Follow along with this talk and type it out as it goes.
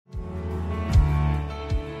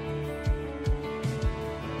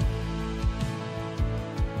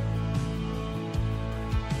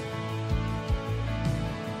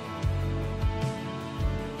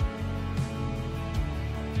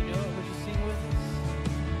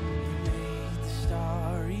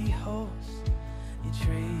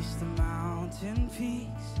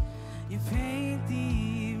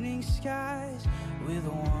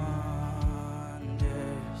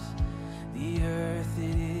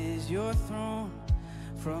your throne.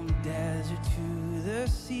 From desert to the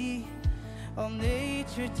sea, all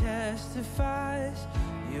nature testifies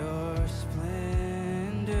your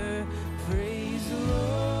splendor. Praise the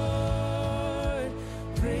Lord,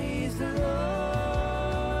 praise the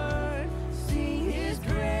Lord. Sing his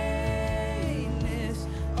greatness,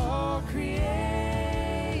 all creation.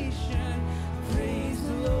 Praise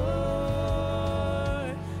the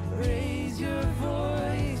Lord, raise your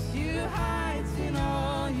voice, you heights in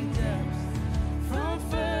all your depths. From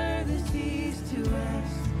furthest east to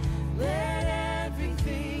west, let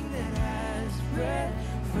everything that has breath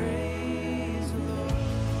praise the Lord.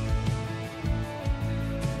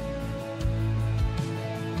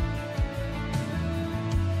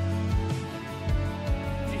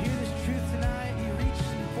 To hear this truth tonight, you reach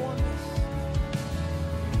and form us.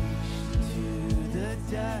 Reach to the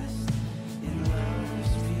dust, in love,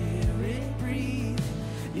 spirit breathe.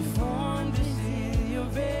 You formed us in your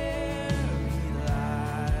very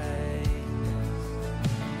likeness.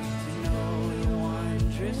 To know your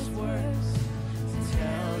wondrous works, to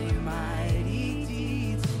tell your mighty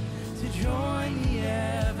deeds, to join the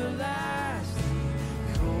everlasting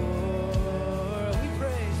core. We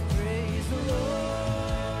praise the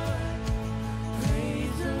Lord,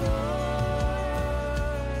 praise the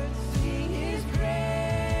Lord. Sing his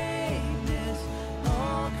greatness,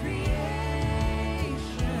 all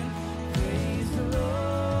creation. Praise the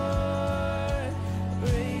Lord,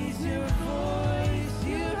 raise your voice,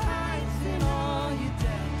 you heights in all your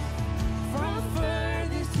depths. From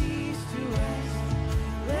furthest east to west,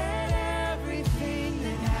 let everything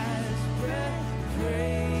that has breath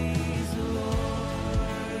praise the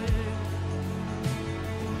Lord.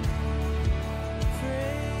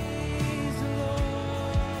 Praise the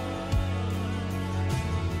Lord.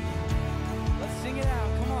 Let's sing it out.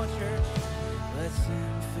 Come on, church. Let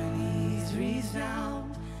symphonies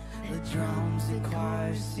resound, let drums and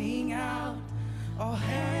choirs sing out. All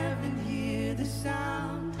heaven hear the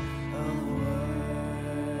sound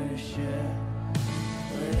of worship.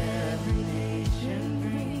 Let every nation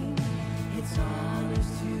bring its honors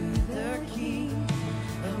to the King.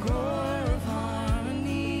 A roar of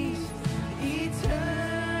harmonies eternal.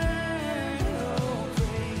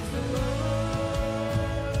 Praise the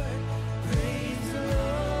Lord, praise the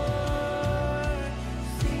Lord.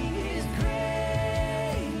 Sing his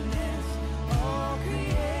greatness, all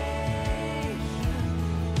creation.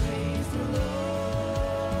 Praise the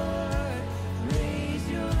Lord, raise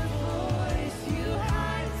your voice, you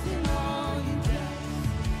heights in all your depths.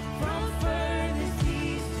 From furthest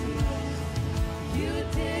east to west, you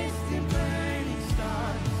distant burning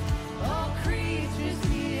stars, all creatures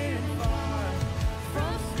near and far.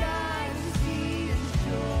 From sky to sea and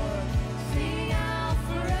shore, sing out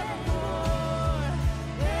forevermore.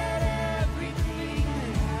 Let everything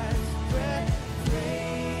that has breath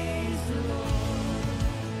praise the Lord.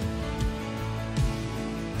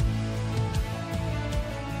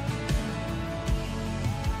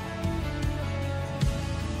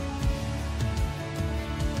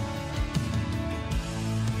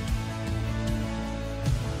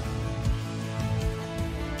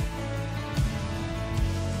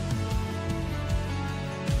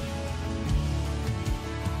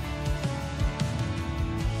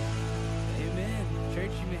 Amen.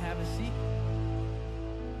 Church, you may have a seat.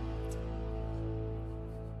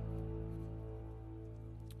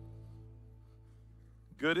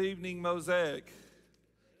 Good evening, Mosaic.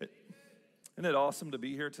 Isn't it awesome to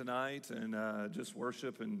be here tonight and just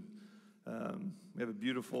worship? And we have a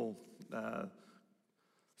beautiful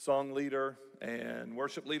song leader and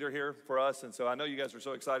worship leader here for us. And so I know you guys are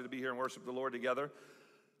so excited to be here and worship the Lord together.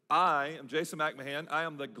 I am Jason McMahon. I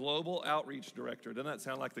am the Global Outreach Director. Doesn't that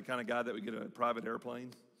sound like the kind of guy that would get a private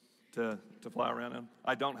airplane to fly around in?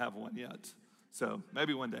 I don't have one yet, so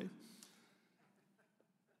maybe one day.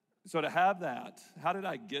 So to have that, how did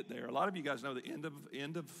I get there? A lot of you guys know the end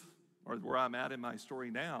of or where I'm at in my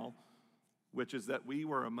story now, which is that we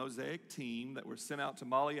were a Mosaic team that were sent out to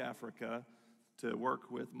Mali, Africa, to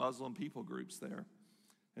work with Muslim people groups there.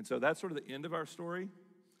 And so that's sort of the end of our story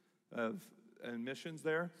and missions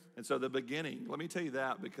there. And so the beginning, let me tell you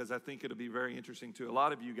that because I think it'll be very interesting to a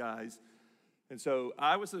lot of you guys. And so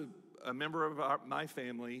I was a member of my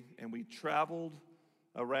family, and we traveled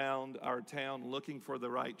around our town looking for the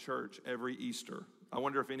right church every Easter. I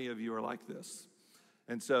wonder if any of you are like this.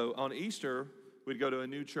 And so on Easter, we'd go to a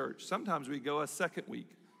new church. Sometimes we'd go a second week.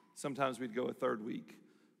 Sometimes we'd go a third week.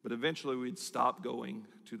 But eventually we'd stop going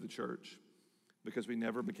to the church because we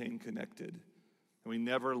never became connected. And we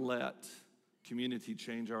never let community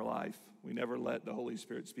change our life. We never let the Holy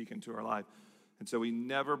Spirit speak into our life. And so we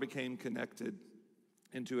never became connected.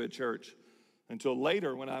 into a church until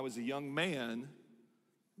later when I was a young man.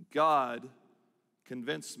 God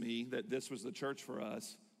convinced me that this was the church for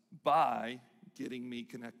us by getting me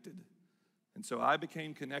connected. And so I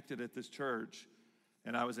became connected at this church,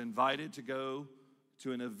 and I was invited to go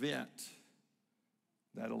to an event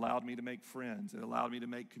that allowed me to make friends. It allowed me to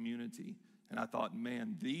make community. And I thought,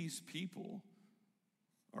 man, these people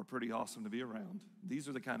are pretty awesome to be around. These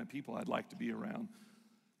are the kind of people I'd like to be around.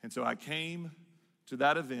 And so I came to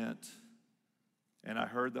that event, and I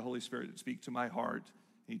heard the Holy Spirit speak to my heart.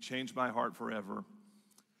 He changed my heart forever.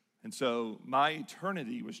 And so my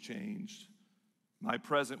eternity was changed. My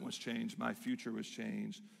present was changed. My future was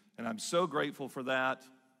changed. And I'm so grateful for that.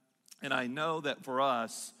 And I know that for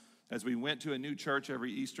us, as we went to a new church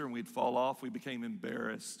every Easter and we'd fall off, we became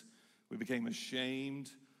embarrassed. We became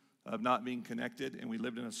ashamed of not being connected. And we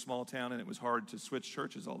lived in a small town, and it was hard to switch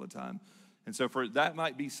churches all the time. And so that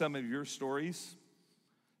might be some of your stories.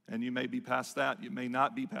 And you may be past that. You may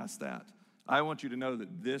not be past that. I want you to know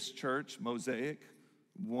that this church, Mosaic,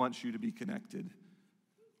 wants you to be connected.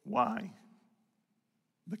 Why?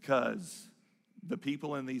 Because the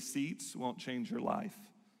people in these seats won't change your life.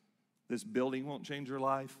 This building won't change your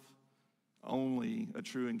life. Only a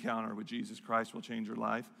true encounter with Jesus Christ will change your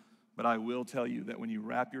life. But I will tell you that when you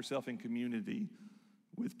wrap yourself in community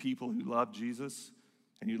with people who love Jesus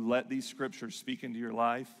and you let these scriptures speak into your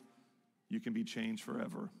life, you can be changed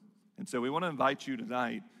forever. And so we want to invite you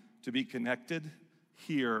tonight to be connected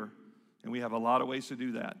here, and we have a lot of ways to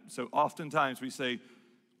do that. So oftentimes we say,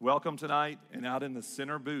 welcome tonight, and out in the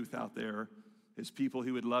center booth out there is people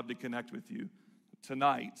who would love to connect with you.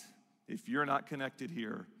 Tonight, if you're not connected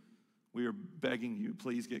here, we are begging you,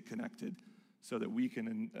 please get connected so that we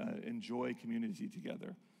can enjoy community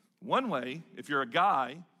together. One way, if you're a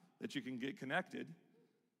guy, that you can get connected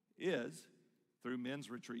is through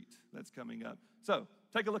men's retreat that's coming up. So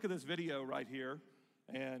take a look at this video right here,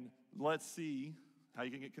 and let's see how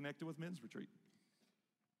you can get connected with men's retreat.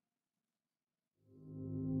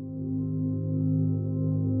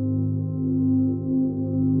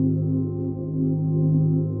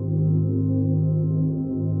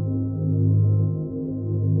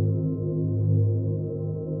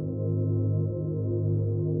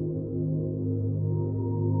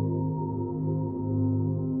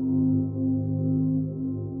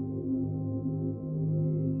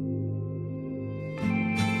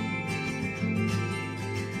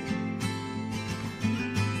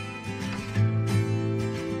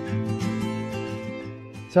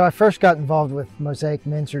 So I first got involved with Mosaic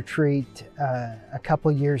Men's Retreat a couple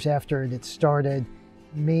years after it had started.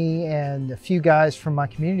 Me and a few guys from my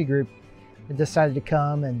community group decided to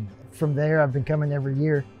come, and from there I've been coming every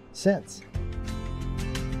year since.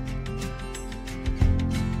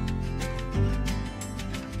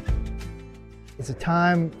 It's a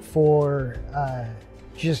time for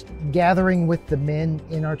just gathering with the men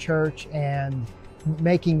in our church and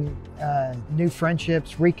making new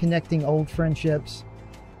friendships, reconnecting old friendships,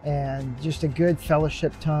 and just a good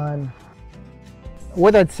fellowship time.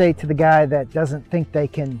 What I'd say to the guy that doesn't think they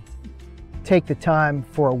can take the time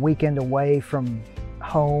for a weekend away from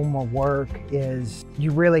home or work is you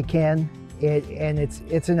really can. And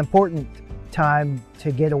it's an important time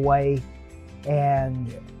to get away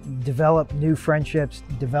and develop new friendships,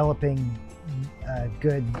 developing a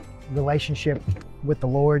good relationship with the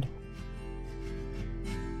Lord.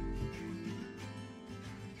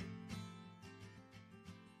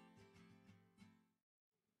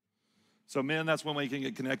 So men, that's one way you can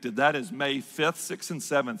get connected. That is May 5th, 6th, and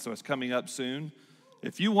 7th, so it's coming up soon.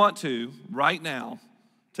 If you want to, right now,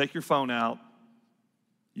 take your phone out,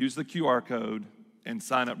 use the QR code, and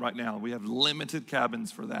sign up right now. We have limited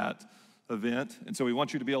cabins for that event, and so we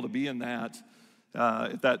want you to be able to be in that,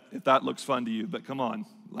 if that looks fun to you. But come on,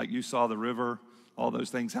 like you saw the river, all those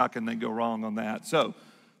things, how can they go wrong on that? So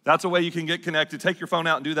that's a way you can get connected. Take your phone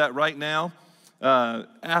out and do that right now.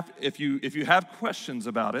 If you have questions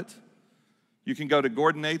about it, you can go to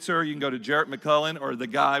Gordon Naitzer, you can go to Jarrett McCullen, or the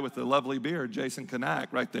guy with the lovely beard, Jason Kanak,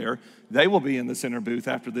 right there. They will be in the center booth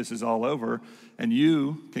after this is all over, and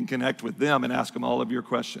you can connect with them and ask them all of your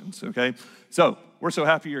questions, okay? So we're so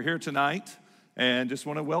happy you're here tonight, and just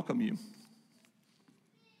want to welcome you.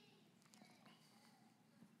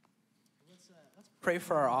 Let's pray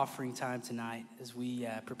for our offering time tonight as we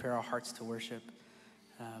prepare our hearts to worship.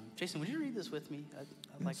 Jason, would you read this with me?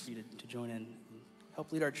 I'd like for you to join in and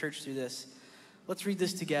help lead our church through this. Let's read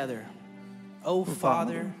this together. O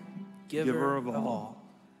Father, giver of all,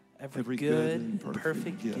 every good and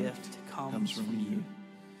perfect gift comes from you.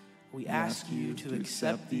 We ask you to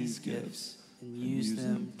accept these gifts and use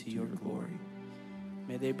them to your glory.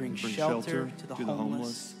 May they bring shelter to the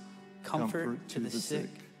homeless, comfort to the sick,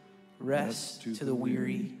 rest to the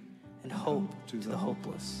weary, and hope to the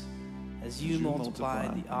hopeless. As you multiply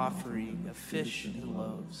the offering of fish and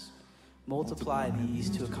loaves, multiply these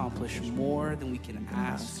to accomplish more than we can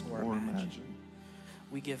ask or imagine.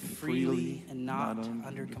 We give freely and not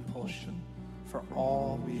under compulsion, for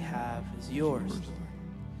all we have is yours, Lord.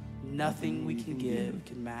 Nothing we can give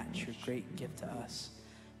can match your great gift to us,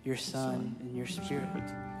 your Son and your Spirit.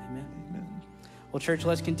 Amen. Well, church,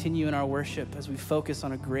 let's continue in our worship as we focus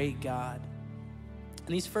on a great God.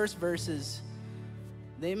 And these first verses,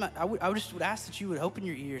 I would ask that you would open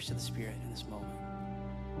your ears to the Spirit in this moment.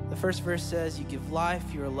 The first verse says, you give life,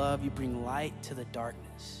 you are love, you bring light to the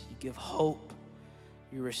darkness. You give hope,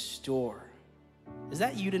 you restore. Is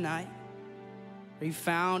that you tonight? Are you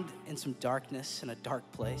found in some darkness in a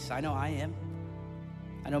dark place? I know I am.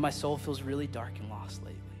 I know my soul feels really dark and lost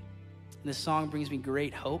lately. And this song brings me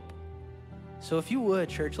great hope. So if you would,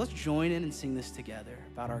 church, let's join in and sing this together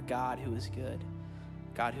about our God who is good,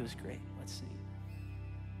 God who is great. Let's sing.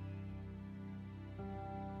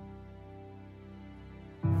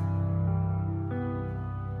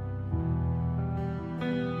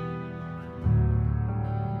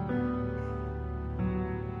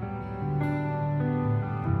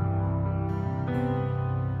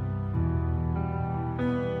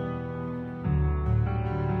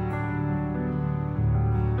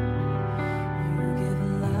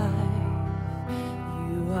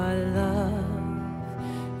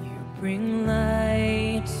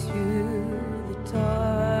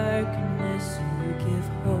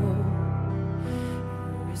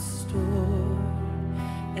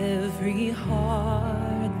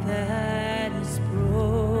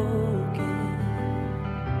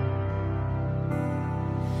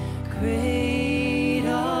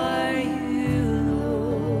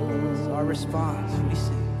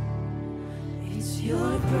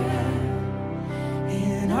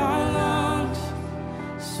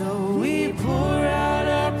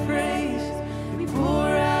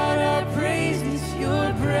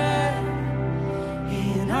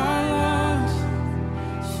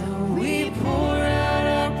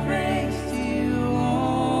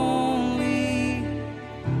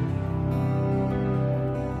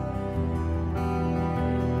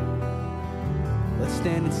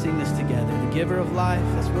 Stand and sing this together. The giver of life,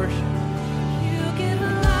 let's worship. You give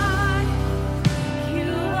life,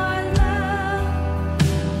 you are love,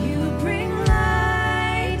 you bring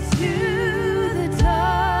light to the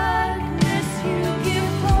darkness, you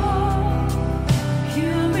give hope,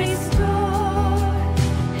 you restore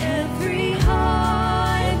every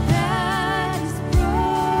heart that is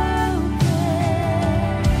broken.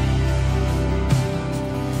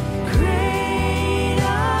 Great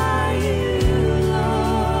are you,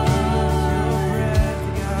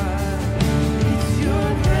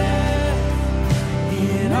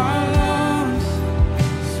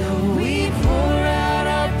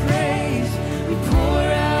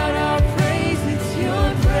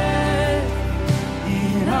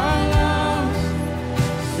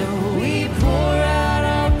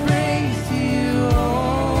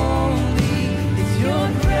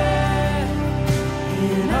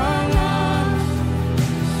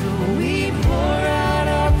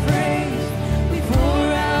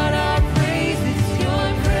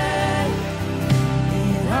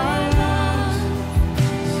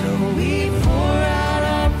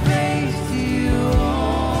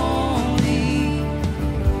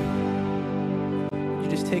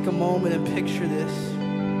 moment and picture this.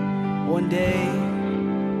 One day,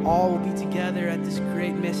 all will be together at this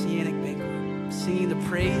great messianic banquet, singing the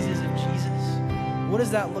praises of Jesus. What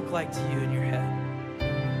does that look like to you in your head?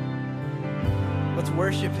 Let's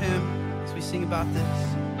worship him as we sing about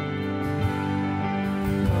this.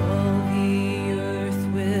 All the earth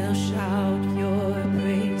will shout your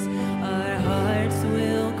praise. Our hearts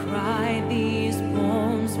will cry. These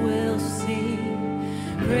bones will sing.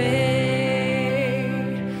 Great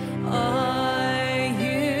are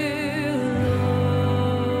you,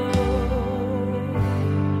 Lord.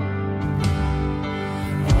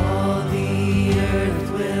 All the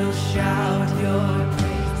earth will shout your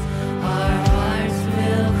praise. Our hearts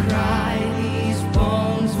will cry. These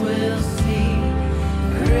bones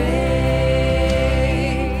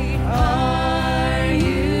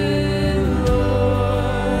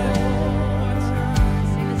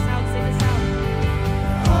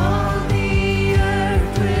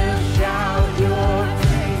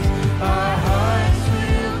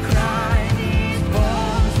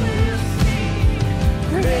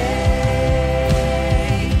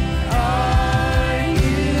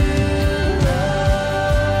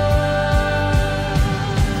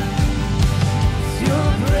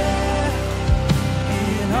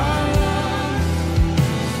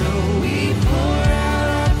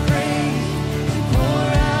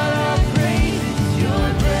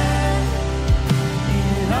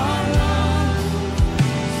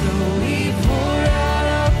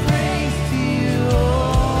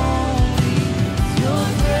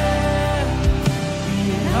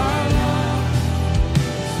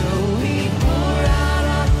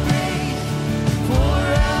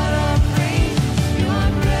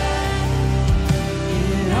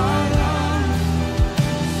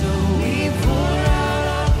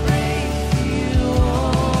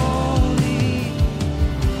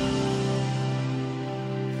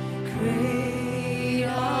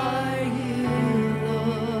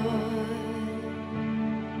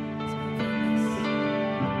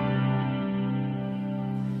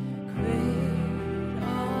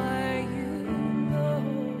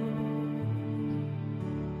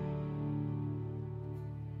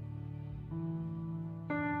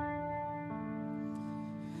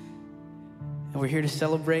and we're here to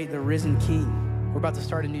celebrate the risen King. We're about to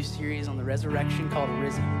start a new series on the resurrection called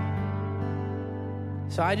Risen.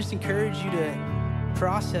 So I just encourage you to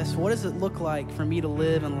process, what does it look like for me to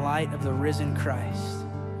live in light of the risen Christ?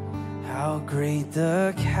 How great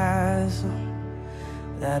the chasm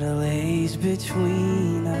that lays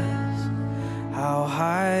between us, how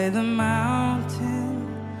high the mountain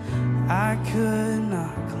I could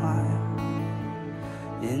not climb.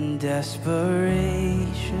 In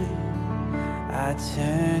desperation, I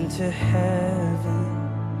turned to heaven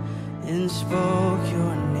and spoke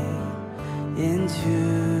your name into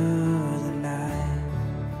the night.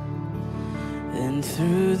 And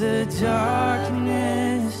through the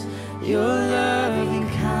darkness, your loving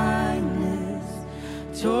kindness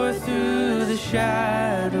tore through the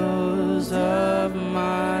shadows of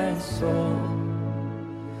my soul.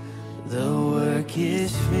 The work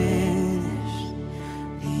is finished,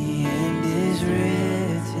 the end is written.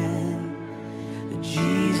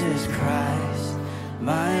 Jesus Christ,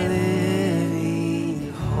 my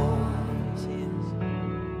living hope.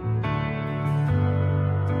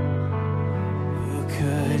 Who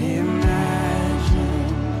could imagine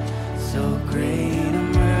so great a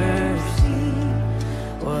mercy?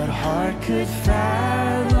 What heart could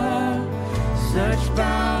fathom such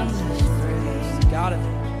boundless grace? God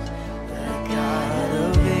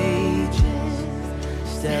of ages,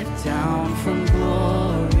 stepped down from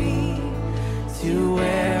glory to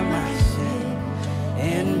wear my sin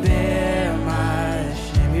and bear my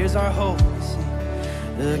shame. Here's our hope.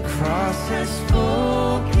 The cross has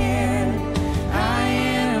spoken, I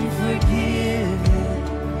am forgiven.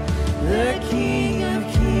 The King of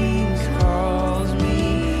Kings calls me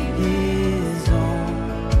his own.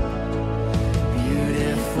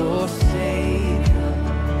 Beautiful Savior,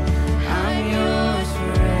 I'm yours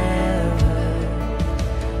forever.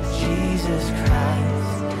 Jesus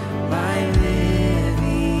Christ, my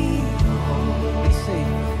living hope. We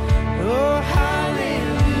sing, oh hallelujah,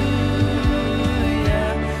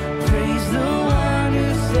 praise the one who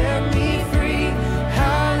set me free.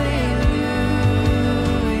 Hallelujah,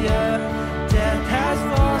 death has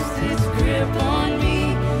lost its grip on me.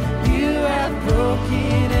 You have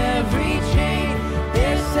broken every chain.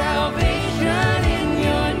 There's salvation in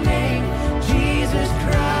your name. Jesus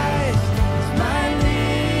Christ is my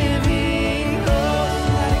living hope.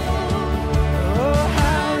 Oh,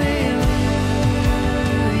 hallelujah.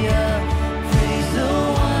 Praise the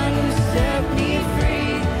one who set me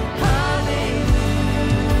free. Hallelujah.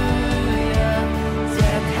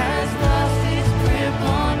 Death has lost its grip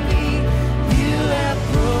on me. You have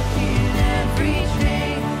broken every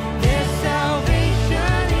chain. There's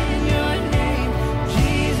salvation in your name.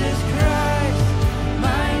 Jesus Christ,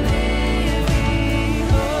 my living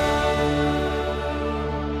hope.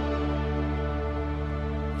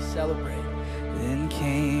 We celebrate. Then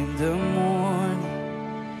came the morning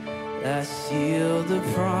that sealed the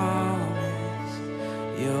promise.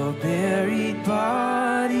 Your buried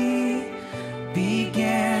body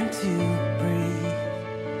began to breathe.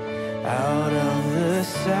 Out of the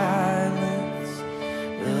silence,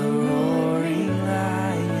 the roaring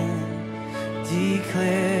lion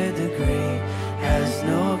declared the grave has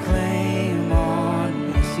no claim on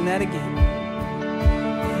me. Sing that again.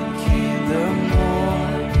 Then came the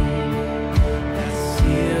morning that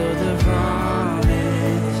sealed the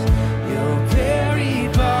promise. Your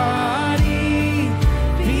buried body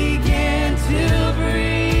began to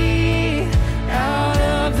breathe. Out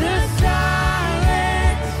of the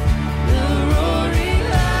silence, the roaring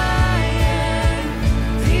lion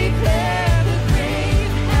declared the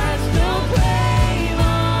grave has no claim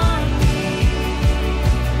on me.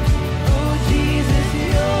 Oh Jesus,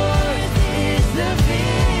 yours is the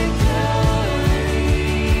victory.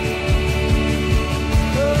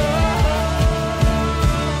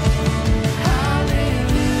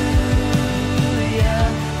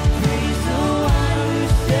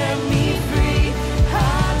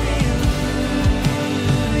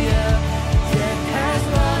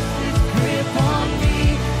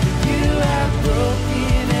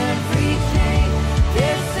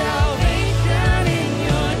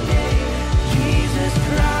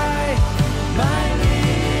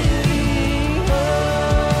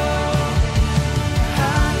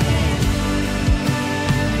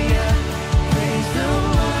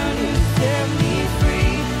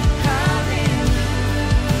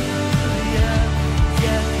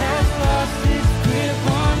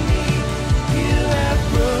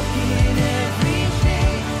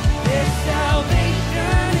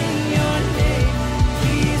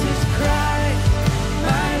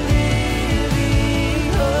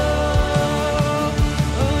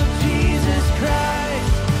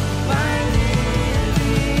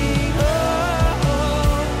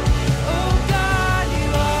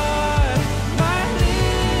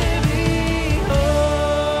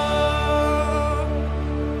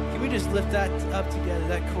 lift that up together,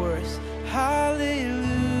 that chorus. Hallelujah.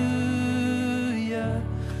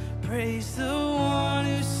 Praise the one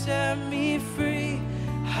who set me free.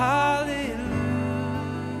 Hallelujah.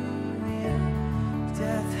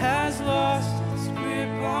 Death has lost its grip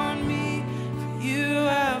on me. For you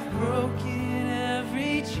have broken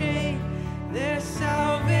every chain. There's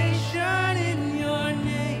salvation in your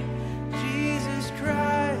name, Jesus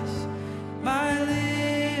Christ, my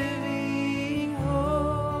living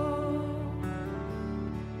hope.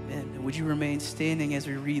 And would you remain standing as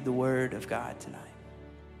we read the word of God tonight?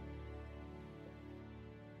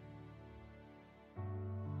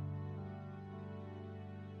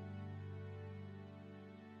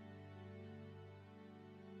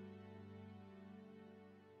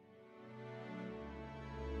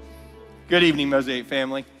 Good evening, Mosaic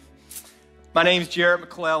family. My name is Jarrett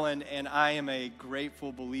McClellan, and I am a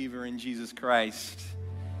grateful believer in Jesus Christ.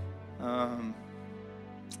 God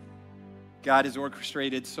has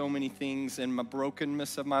orchestrated so many things in my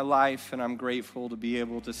brokenness of my life, and I'm grateful to be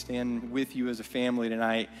able to stand with you as a family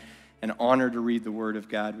tonight and honored to read the Word of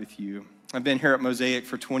God with you. I've been here at Mosaic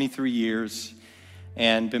for 23 years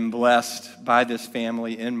and been blessed by this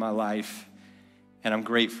family in my life, and I'm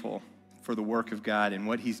grateful for the work of God and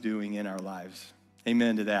what he's doing in our lives.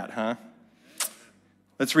 Amen to that, huh?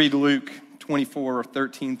 Let's read Luke 24,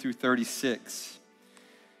 13 through 36.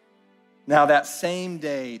 Now that same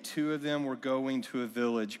day, two of them were going to a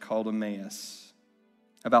village called Emmaus,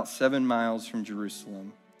 about 7 miles from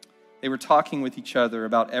Jerusalem. They were talking with each other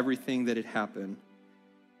about everything that had happened.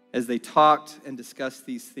 As they talked and discussed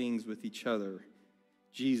these things with each other,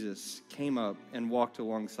 Jesus came up and walked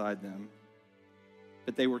alongside them.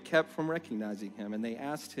 But they were kept from recognizing him, and he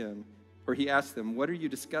asked them, "What are you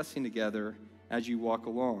discussing together as you walk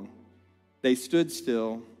along?" They stood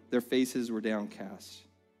still, their faces were downcast.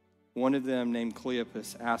 One of them, named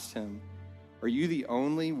Cleopas, asked him, "Are you the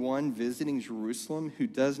only one visiting Jerusalem who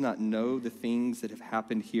does not know the things that have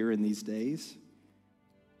happened here in these days?"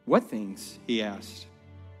 "What things?" he asked.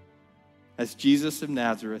 As Jesus of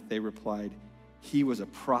Nazareth, they replied, "He was a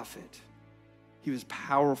prophet. He was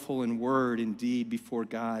powerful in word and deed before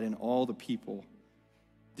God and all the people.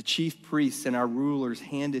 The chief priests and our rulers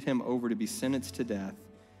handed him over to be sentenced to death,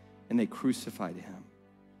 and they crucified him.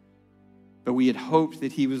 But we had hoped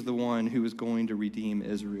that he was the one who was going to redeem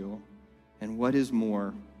Israel. And what is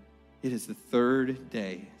more, it is the third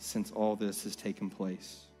day since all this has taken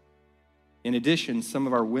place." In addition, some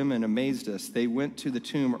of our women amazed us. They went to the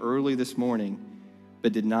tomb early this morning,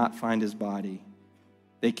 but did not find his body.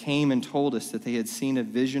 They came and told us that they had seen a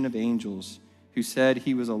vision of angels who said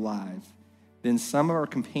he was alive. Then some of our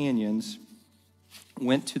companions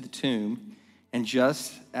went to the tomb, and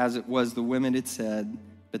just as it was the women had said,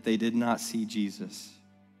 but they did not see Jesus.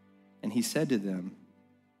 And he said to them,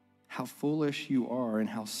 "How foolish you are,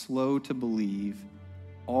 and how slow to believe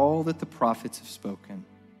all that the prophets have spoken.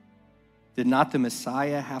 Did not the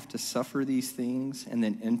Messiah have to suffer these things and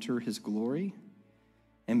then enter his glory?"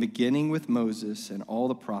 And beginning with Moses and all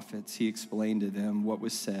the prophets, he explained to them what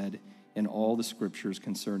was said in all the scriptures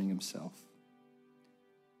concerning himself.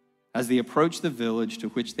 As they approached the village to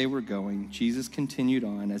which they were going, Jesus continued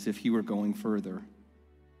on as if he were going further.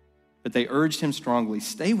 But they urged him strongly,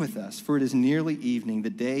 "Stay with us, for it is nearly evening. The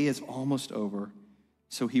day is almost over."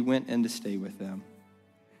 So he went in to stay with them.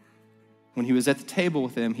 When he was at the table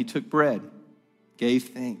with them, he took bread, gave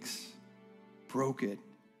thanks, broke it,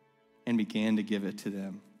 and began to give it to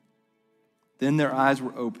them. Then their eyes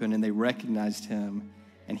were open, and they recognized him,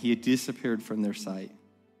 and he had disappeared from their sight.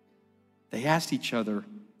 They asked each other,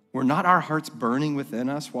 "Were not our hearts burning within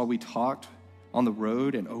us while we talked on the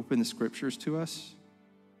road and opened the scriptures to us?"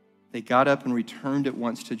 They got up and returned at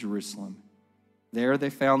once to Jerusalem. There they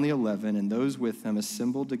found the 11 and those with them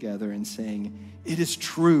assembled together and saying, "It is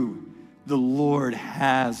true, the Lord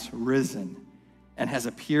has risen and has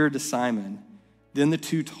appeared to Simon." Then the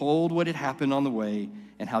two told what had happened on the way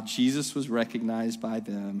and how Jesus was recognized by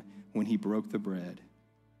them when he broke the bread.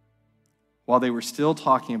 While they were still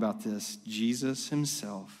talking about this, Jesus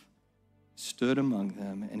himself stood among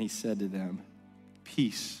them and he said to them,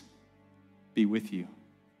 "Peace be with you."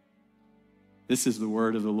 This is the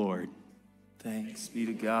word of the Lord. Thanks be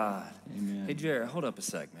to God. Amen. Hey, Jared, hold up a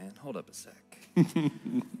sec, man. Hold up a sec.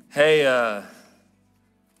 Hey,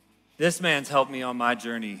 this man's helped me on my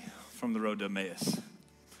journey from the road to Emmaus.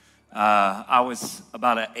 I was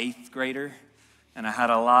about an 8th grader, and I had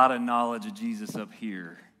a lot of knowledge of Jesus up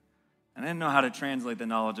here. And I didn't know how to translate the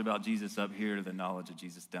knowledge about Jesus up here to the knowledge of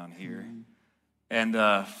Jesus down here. And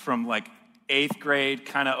from like 8th grade,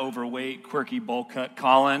 kind of overweight, quirky bowl cut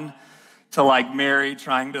Collin, to like Mary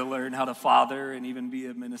trying to learn how to father and even be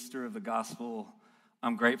a minister of the gospel.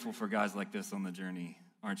 I'm grateful for guys like this on the journey,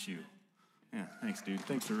 aren't you? Yeah, thanks, dude.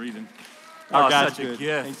 Thanks for reading. Our Oh, God's such a good.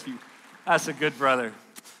 gift. Thank you. That's a good brother.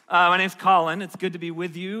 My name's Collin. It's good to be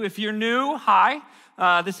with you. If you're new, hi.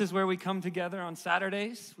 This is where we come together on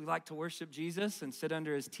Saturdays. We like to worship Jesus and sit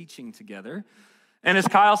under his teaching together. And as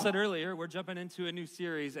Kyle said earlier, we're jumping into a new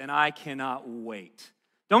series, and I cannot wait.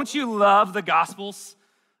 Don't you love the Gospels?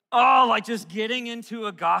 Oh, like just getting into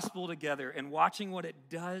a gospel together and watching what it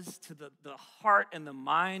does to the heart and the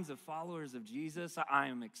minds of followers of Jesus. I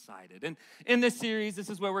am excited. And in this series, this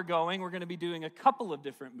is where we're going. We're going to be doing a couple of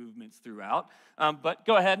different movements throughout. But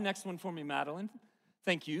go ahead, next one for me, Madeline.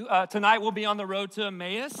 Thank you. Tonight we'll be on the road to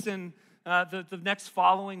Emmaus, and the next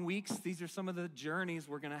following weeks, these are some of the journeys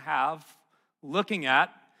we're going to have looking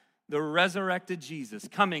at the resurrected Jesus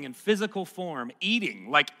coming in physical form,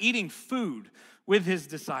 eating food with his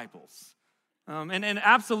disciples. And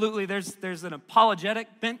absolutely, there's an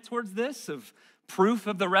apologetic bent towards this, of proof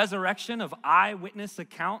of the resurrection, of eyewitness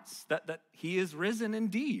accounts that he is risen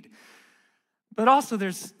indeed. But also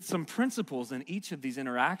there's some principles in each of these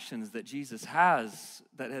interactions that Jesus has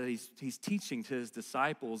that he's teaching to his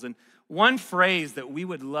disciples. And one phrase that we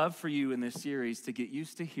would love for you in this series to get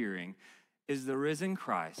used to hearing is the risen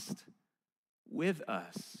Christ with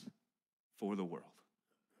us for the world.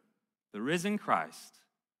 The risen Christ,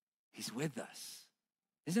 he's with us.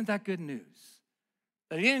 Isn't that good news?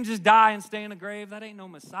 That he didn't just die and stay in a grave. That ain't no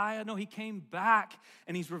Messiah. No, he came back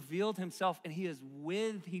and he's revealed himself, and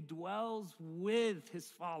he dwells with his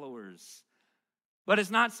followers. But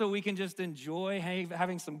it's not so we can just enjoy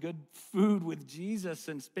having some good food with Jesus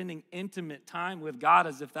and spending intimate time with God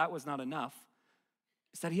as if that was not enough.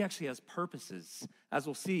 It's that he actually has purposes, as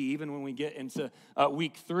we'll see even when we get into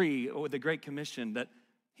week 3 with the Great Commission, that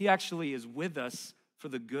he actually is with us for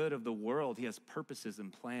the good of the world. He has purposes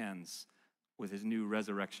and plans with his new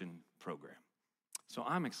resurrection program. So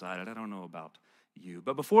I'm excited. I don't know about you.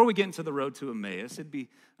 But before we get into the road to Emmaus, it'd be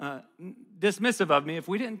dismissive of me if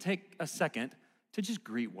we didn't take a second to just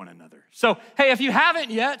greet one another. So, hey, if you haven't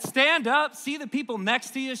yet, stand up, see the people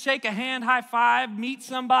next to you, shake a hand, high five, meet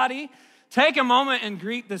somebody. Take a moment and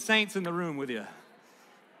greet the saints in the room with you.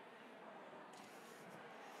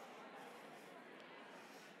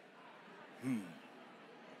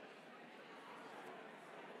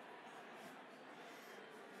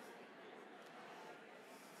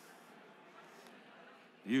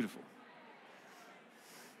 Beautiful.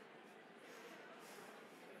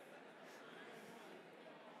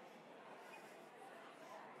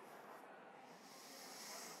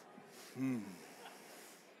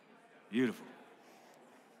 Beautiful.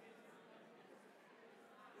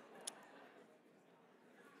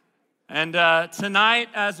 And tonight,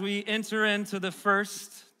 as we enter into the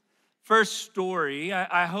first story,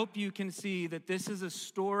 I hope you can see that this is a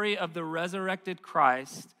story of the resurrected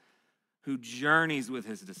Christ who journeys with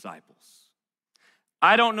his disciples.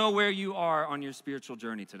 I don't know where you are on your spiritual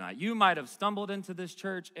journey tonight. You might have stumbled into this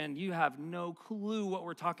church and you have no clue what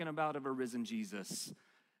we're talking about of a risen Jesus.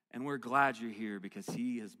 And we're glad you're here because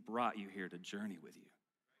he has brought you here to journey with you.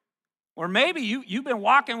 Or maybe you've been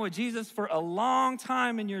walking with Jesus for a long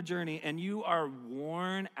time in your journey and you are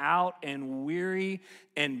worn out and weary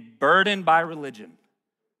and burdened by religion.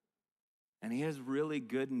 And he has really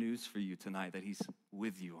good news for you tonight, that he's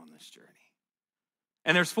with you on this journey.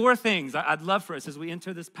 And there's 4 things I'd love for us as we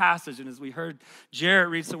enter this passage, and as we heard Jarrett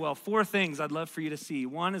read so well, 4 things I'd love for you to see.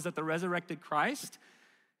 One is that the resurrected Christ,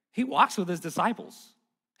 he walks with his disciples.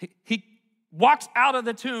 He walks out of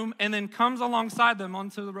the tomb and then comes alongside them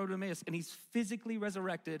onto the road to Emmaus, and he's physically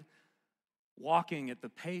resurrected, walking at the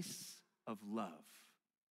pace of love.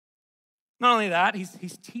 Not only that,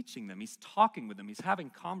 he's teaching them, he's talking with them, he's having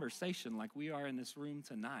conversation like we are in this room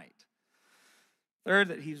tonight. Third,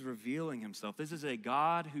 that he's revealing himself. This is a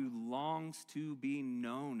God who longs to be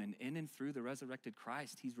known, and in and through the resurrected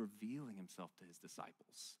Christ, he's revealing himself to his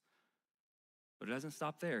disciples. But it doesn't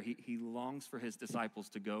stop there. He longs for his disciples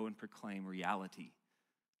to go and proclaim reality,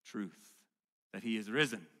 truth, that he is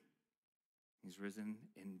risen. He's risen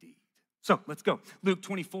indeed. So let's go. Luke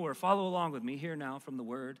 24, follow along with me here now from the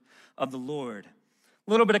word of the Lord.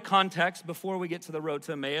 A little bit of context before we get to the road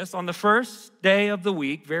to Emmaus. On the first day of the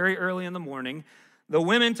week, very early in the morning, the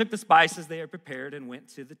women took the spices they had prepared and went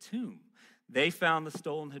to the tomb. They found the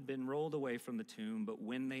stone had been rolled away from the tomb, but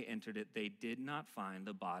when they entered it, they did not find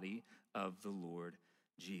the body of the Lord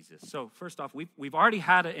Jesus. So first off, we've already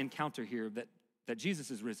had an encounter here that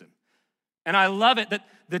Jesus is risen. And I love it that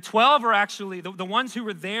the 12 are actually the ones who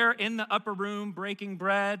were there in the upper room breaking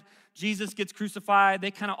bread. Jesus gets crucified.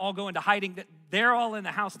 They kind of all go into hiding. They're all in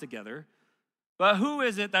the house together. But who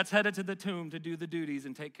is it that's headed to the tomb to do the duties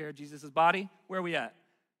and take care of Jesus' body? Where are we at?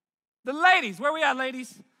 The ladies. Where are we at,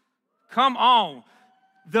 ladies? Come on.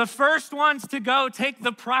 The first ones to go take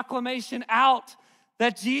the proclamation out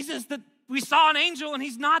that Jesus, that we saw an angel and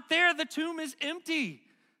he's not there. The tomb is empty.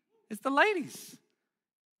 It's the ladies.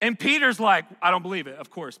 And Peter's like, I don't believe it. Of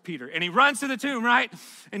course, Peter. And he runs to the tomb, right?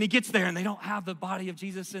 And he gets there and they don't have the body of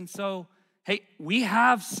Jesus. And so, hey, we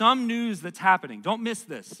have some news that's happening. Don't miss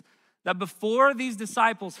this. That before these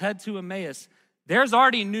disciples head to Emmaus, there's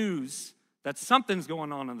already news that something's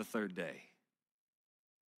going on the third day.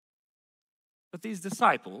 But these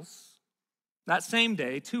disciples, that same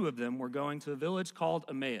day, 2 of them were going to a village called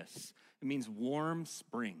Emmaus. It means warm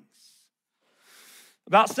springs.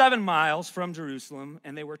 About 7 miles from Jerusalem,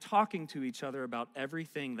 and they were talking to each other about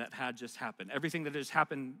everything that had just happened, everything that has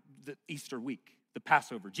happened the Easter week, the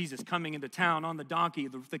Passover, Jesus coming into town on the donkey,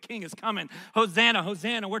 the king is coming, Hosanna,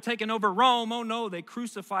 Hosanna, we're taking over Rome, oh no, they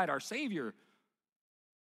crucified our Savior.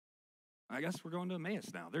 I guess we're going to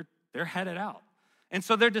Emmaus now. They're headed out. And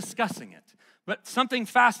so they're discussing it. But something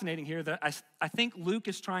fascinating here that I think Luke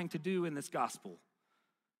is trying to do in this gospel.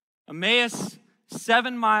 Emmaus,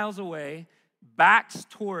 7 miles away, backs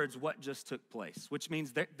towards what just took place, which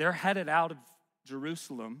means they're headed out of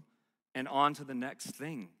Jerusalem and on to the next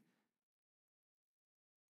thing.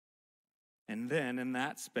 And then in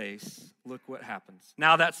that space, look what happens.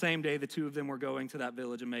 Now that same day, the 2 of them were going to that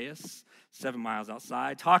village Emmaus, 7 miles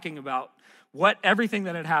outside, talking about everything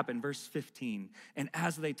that had happened. Verse 15, and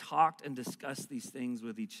as they talked and discussed these things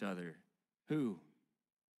with each other, who?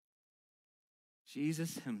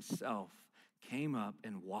 Jesus himself came up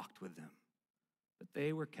and walked with them, but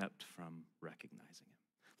they were kept from recognizing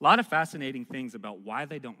him. A lot of fascinating things about why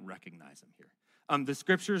they don't recognize him here. The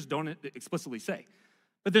scriptures don't explicitly say,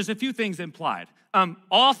 but there's a few things implied.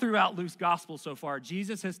 All throughout Luke's gospel so far,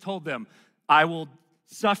 Jesus has told them, I will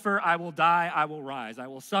suffer, I will die, I will rise. I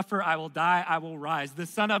will suffer, I will die, I will rise. The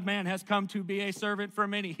Son of Man has come to be a servant for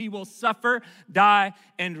many. He will suffer, die,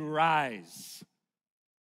 and rise.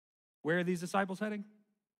 Where are these disciples heading?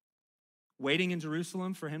 Waiting in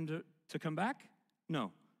Jerusalem for him to come back?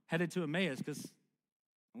 No, headed to Emmaus because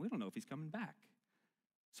we don't know if he's coming back.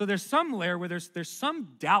 So there's some layer where there's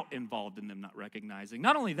some doubt involved in them not recognizing.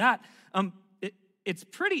 Not only that, it's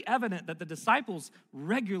pretty evident that the disciples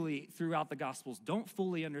regularly throughout the Gospels don't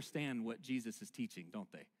fully understand what Jesus is teaching, don't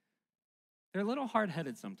they? They're a little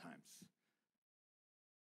hard-headed sometimes.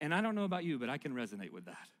 And I don't know about you, but I can resonate with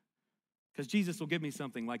that. Because Jesus will give me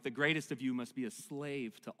something like, the greatest of you must be a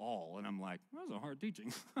slave to all. And I'm like, that's a hard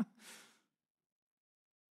teaching.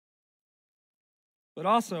 But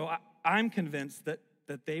also, I'm convinced that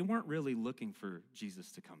they weren't really looking for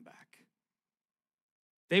Jesus to come back.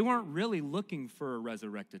 They weren't really looking for a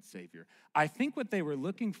resurrected Savior. I think what they were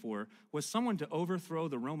looking for was someone to overthrow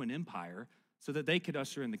the Roman Empire so that they could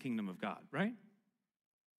usher in the kingdom of God, right?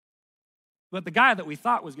 But the guy that we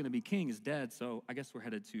thought was going to be king is dead, so I guess we're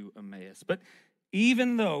headed to Emmaus. But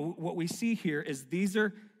even though what we see here is these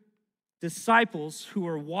are disciples who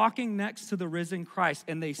are walking next to the risen Christ,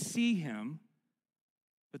 and they see him,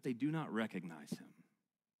 but they do not recognize him.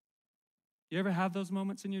 You ever have those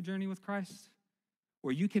moments in your journey with Christ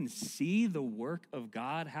where you can see the work of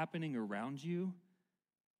God happening around you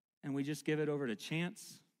and we just give it over to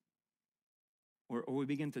chance? Or we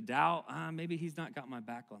begin to doubt, maybe he's not got my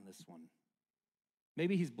back on this one.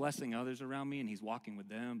 Maybe he's blessing others around me and he's walking with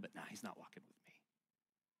them, but he's not walking with me.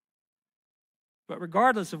 But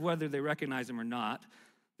regardless of whether they recognize him or not,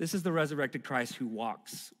 this is the resurrected Christ who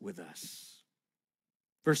walks with us.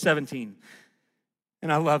 Verse 17.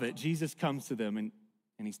 And I love it. Jesus comes to them and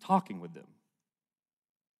he's talking with them.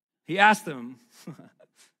 He asked them,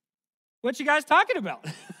 what you guys talking about?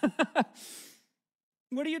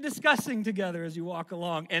 What are you discussing together as you walk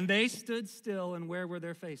along? And they stood still, and where were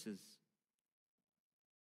their faces?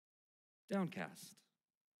 Downcast.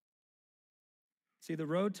 See, the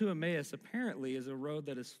road to Emmaus apparently is a road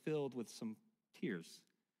that is filled with some tears,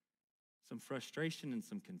 some frustration, and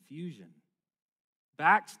some confusion.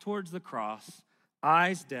 Backs towards the cross,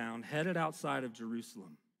 eyes down, headed outside of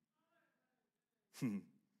Jerusalem.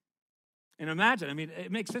 And imagine,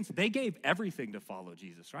 it makes sense. They gave everything to follow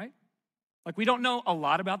Jesus, right? Like, we don't know a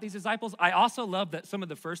lot about these disciples. I also love that some of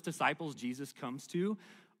the first disciples Jesus comes to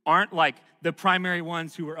aren't like the primary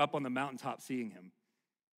ones who were up on the mountaintop seeing him.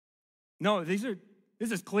 No, this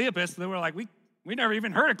is Cleopas. They were like, we never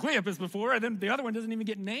even heard of Cleopas before, and then the other one doesn't even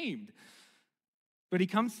get named. But he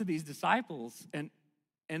comes to these disciples,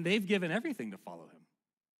 and they've given everything to follow him.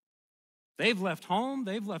 They've left home,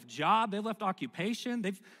 they've left job, they've left occupation,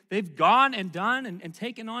 they've gone and done and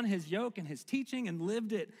taken on his yoke and his teaching and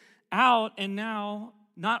lived it out, and now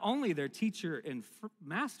not only their teacher and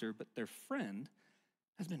master, but their friend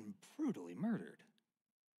has been brutally murdered.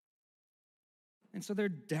 And so they're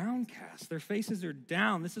downcast. Their faces are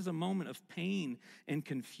down. This is a moment of pain and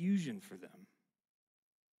confusion for them.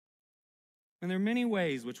 And there are many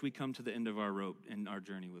ways which we come to the end of our rope in our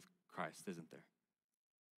journey with Christ, isn't there?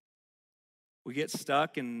 We get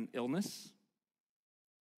stuck in illness,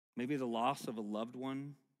 maybe the loss of a loved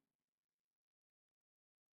one,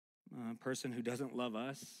 a person who doesn't love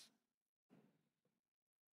us.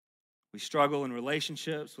 We struggle in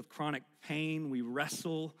relationships with chronic pain. We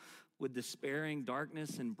wrestle with despairing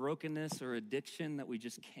darkness and brokenness or addiction that we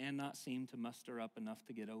just cannot seem to muster up enough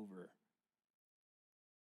to get over.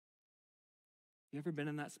 You ever been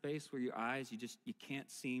in that space where your eyes, you can't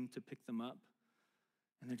seem to pick them up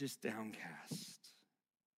and they're just downcast?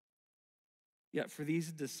 Yet for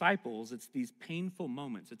these disciples, it's these painful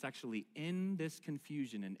moments. It's actually in this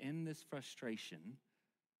confusion and in this frustration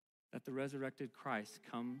that the resurrected Christ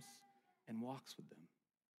comes and walks with them.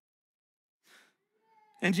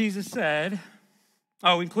 And Jesus said,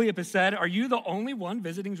 and Cleopas said, "Are you the only one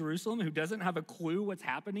visiting Jerusalem who doesn't have a clue what's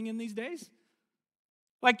happening in these days?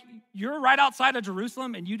 Like, you're right outside of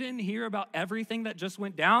Jerusalem and you didn't hear about everything that just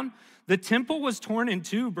went down? The temple was torn in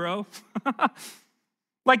two, bro."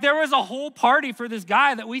 Like, there was a whole party for this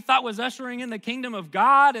guy that we thought was ushering in the kingdom of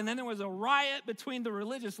God, and then there was a riot between the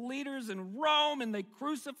religious leaders in Rome, and they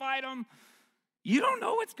crucified him. You don't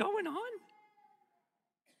know what's going on?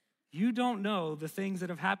 You don't know the things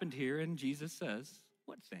that have happened here, and Jesus says,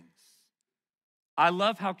 what things? I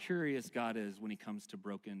love how curious God is when he comes to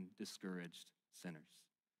broken, discouraged sinners.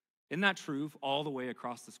 Isn't that true all the way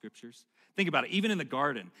across the scriptures? Think about it. Even in the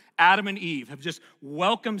garden, Adam and Eve have just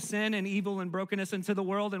welcomed sin and evil and brokenness into the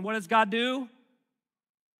world. And what does God do?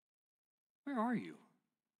 Where are you?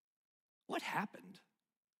 What happened?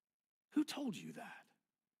 Who told you that?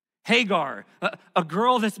 Hagar, a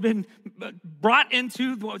girl that's been brought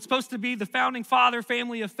into what's supposed to be the founding father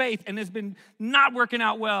family of faith and has been not working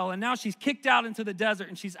out well. And now she's kicked out into the desert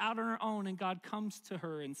and she's out on her own. And God comes to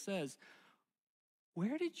her and says,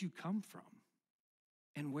 "Where did you come from?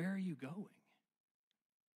 And where are you going?"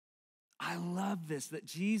 I love this, that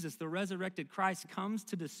Jesus, the resurrected Christ, comes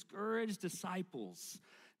to discourage disciples,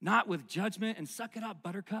 not with judgment and suck it up,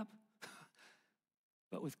 buttercup,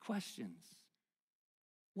 but with questions.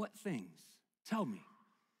 What things? Tell me.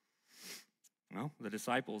 Well, the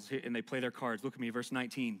disciples, and they play their cards. Look at me, verse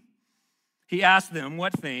 19. He asked them,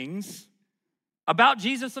 "What things?" "About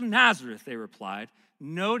Jesus of Nazareth," they replied.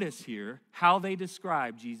 Notice here how they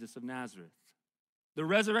describe Jesus of Nazareth. The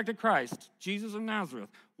resurrected Christ, Jesus of Nazareth,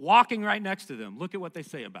 walking right next to them. Look at what they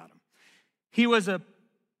say about him. He was a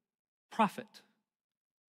prophet.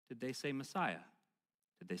 Did they say Messiah?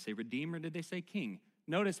 Did they say Redeemer? Did they say King?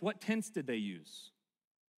 Notice, what tense did they use?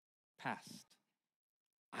 Past.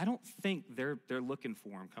 I don't think they're looking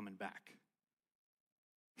for him coming back.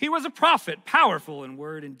 He was a prophet, powerful in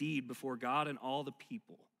word and deed before God and all the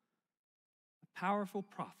people. A powerful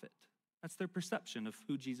prophet. That's their perception of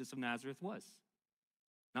who Jesus of Nazareth was,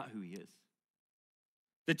 not who he is.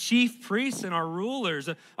 The chief priests and our rulers,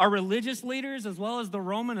 our religious leaders, as well as the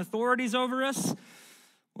Roman authorities over us,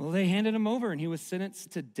 well, they handed him over and he was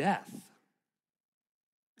sentenced to death.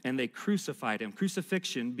 And they crucified him.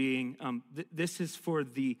 Crucifixion being, this is for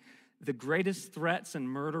the greatest threats and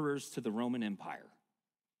murderers to the Roman Empire.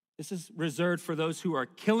 This is reserved for those who are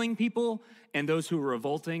killing people and those who are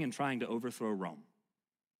revolting and trying to overthrow Rome.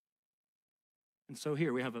 And so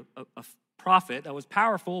here we have a prophet that was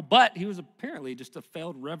powerful, but he was apparently just a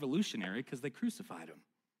failed revolutionary because they crucified him.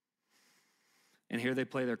 And here they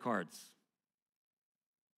play their cards.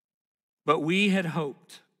 But we had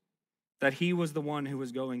hoped that he was the one who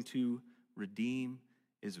was going to redeem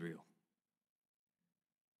Israel.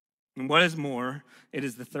 And what is more, it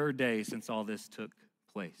is the third day since all this took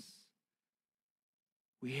place.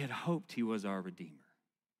 We had hoped he was our Redeemer.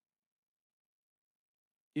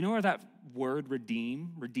 You know where that word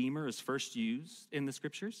redeemer, is first used in the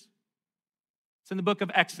scriptures? It's in the book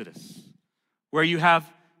of Exodus, where you have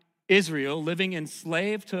Israel living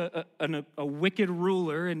enslaved to a wicked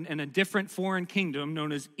ruler in a different foreign kingdom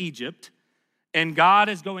known as Egypt, and God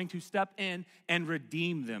is going to step in and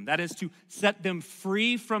redeem them. That is to set them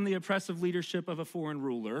free from the oppressive leadership of a foreign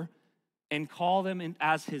ruler and call them in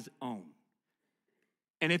as his own.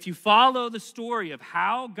 And if you follow the story of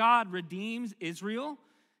how God redeems Israel,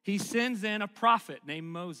 he sends in a prophet named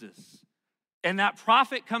Moses. And that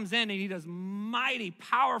prophet comes in and he does mighty,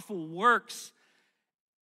 powerful works,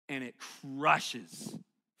 and it crushes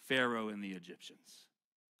Pharaoh and the Egyptians.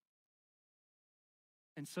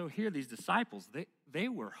 And so here, these disciples, they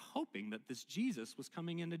were hoping that this Jesus was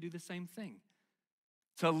coming in to do the same thing,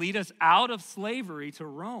 to lead us out of slavery to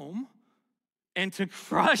Rome and to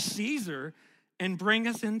crush Caesar and bring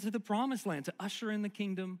us into the promised land, to usher in the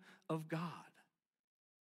kingdom of God.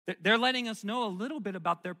 They're letting us know a little bit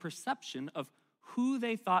about their perception of who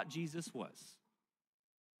they thought Jesus was.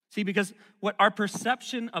 See, because what our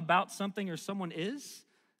perception about something or someone is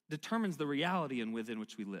determines the reality and within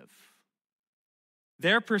which we live.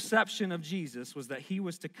 Their perception of Jesus was that he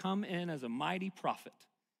was to come in as a mighty prophet,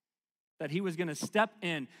 that he was going to step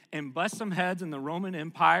in and bust some heads in the Roman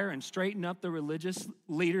Empire and straighten up the religious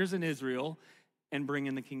leaders in Israel and bring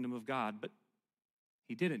in the kingdom of God. But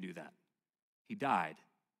he didn't do that. He died.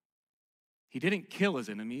 He didn't kill his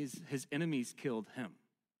enemies killed him.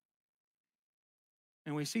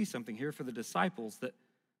 And we see something here for the disciples that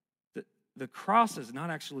the cross is not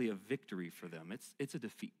actually a victory for them, it's a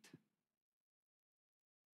defeat.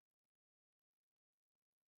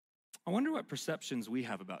 I wonder what perceptions we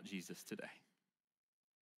have about Jesus today.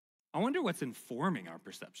 I wonder what's informing our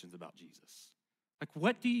perceptions about Jesus. Like,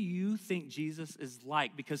 what do you think Jesus is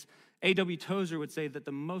like? Because A.W. Tozer would say that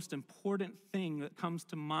the most important thing that comes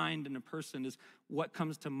to mind in a person is what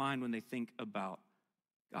comes to mind when they think about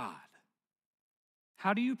God.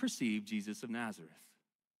 How do you perceive Jesus of Nazareth?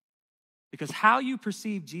 Because how you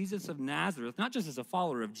perceive Jesus of Nazareth, not just as a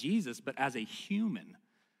follower of Jesus, but as a human,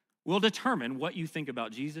 will determine what you think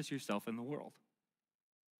about Jesus, yourself, and the world.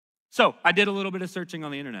 So I did a little bit of searching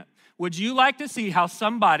on the internet. Would you like to see how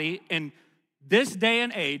somebody in this day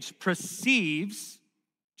and age perceives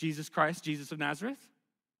Jesus Christ, Jesus of Nazareth?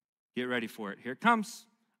 Get ready for it. Here it comes.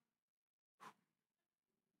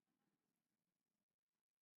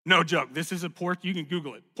 No joke. This is you can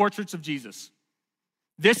Google it. Portraits of Jesus.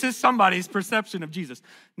 This is somebody's perception of Jesus.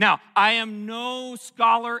 Now, I am no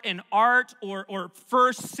scholar in art or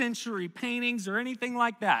first century paintings or anything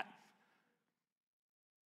like that.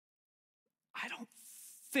 I don't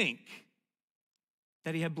think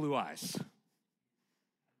that he had blue eyes.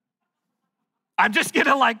 I'm just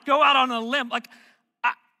gonna go out on a limb.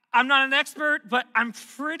 I'm not an expert, but I'm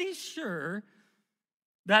pretty sure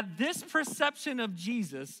that this perception of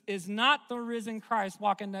Jesus is not the risen Christ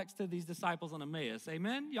walking next to these disciples on Emmaus.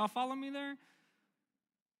 Amen? Y'all follow me there?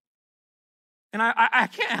 And I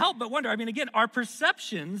can't help but wonder, again, our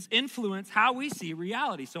perceptions influence how we see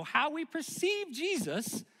reality. So how we perceive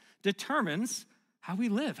Jesus determines how we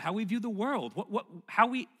live, how we view the world, how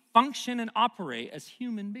we function and operate as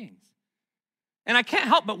human beings. And I can't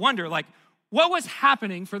help but wonder, what was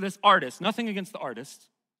happening for this artist? Nothing against the artist.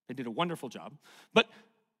 They did a wonderful job. But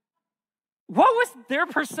what was their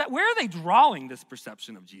perception? Where are they drawing this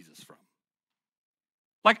perception of Jesus from?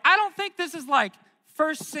 I don't think this is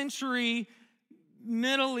first century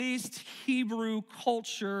Middle East Hebrew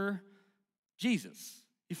culture Jesus.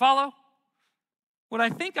 You follow? What I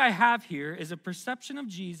think I have here is a perception of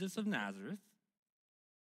Jesus of Nazareth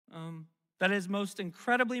that is most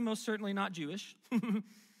certainly not Jewish.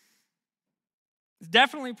 It's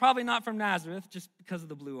definitely probably not from Nazareth just because of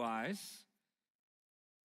the blue eyes.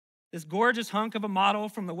 This gorgeous hunk of a model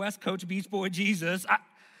from the West Coast Beach Boy Jesus.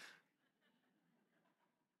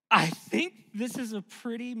 I think this is a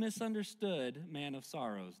pretty misunderstood man of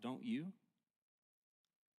sorrows, don't you?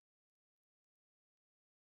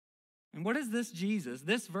 And what does this Jesus,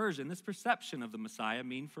 this version, this perception of the Messiah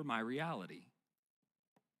mean for my reality?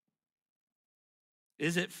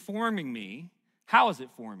 Is it forming me? How is it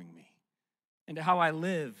forming me? Into how I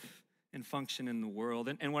live and function in the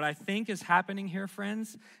world. And what I think is happening here,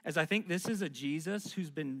 friends, is I think this is a Jesus who's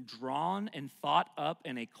been drawn and thought up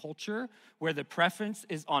in a culture where the preference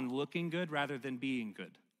is on looking good rather than being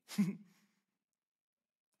good.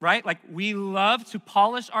 Right? We love to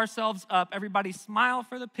polish ourselves up. Everybody smile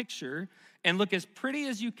for the picture and look as pretty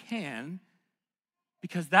as you can,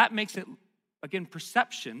 because that makes it, again,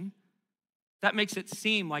 perception, that makes it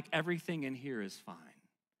seem like everything in here is fine.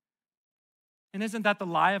 And isn't that the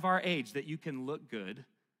lie of our age, that you can look good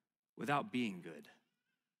without being good?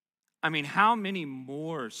 How many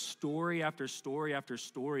more story after story after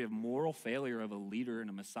story of moral failure of a leader and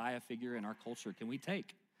a Messiah figure in our culture can we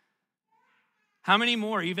take? How many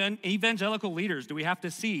more evangelical leaders do we have to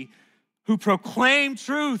see who proclaim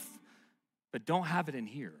truth but don't have it in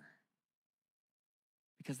here?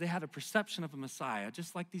 Because they had a perception of a Messiah,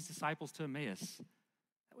 just like these disciples to Emmaus,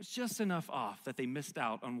 that was just enough off that they missed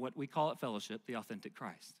out on what we call at Fellowship, the authentic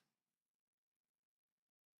Christ.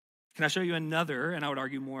 Can I show you another, and I would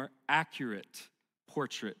argue more accurate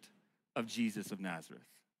portrait of Jesus of Nazareth?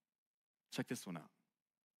 Check this one out.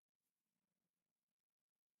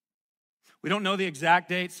 We don't know the exact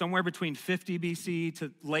date, somewhere between 50 BC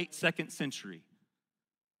to late 2nd century.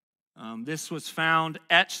 This was found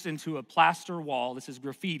etched into a plaster wall. This is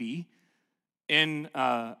graffiti in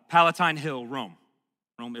Palatine Hill, Rome,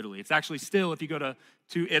 Italy. It's actually still, if you go to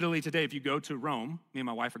Italy today, if you go to Rome, me and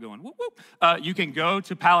my wife are going, whoop, whoop, you can go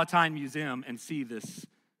to Palatine Museum and see this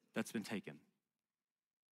that's been taken.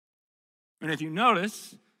 And if you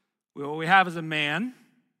notice, what we have is a man,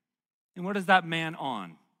 and what is that man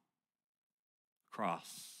on?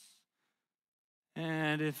 Cross.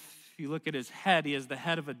 And if you look at his head, he has the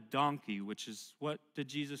head of a donkey, which is what did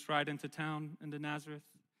Jesus ride into town, into Nazareth?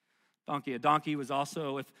 Donkey. A donkey was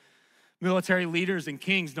also, if military leaders and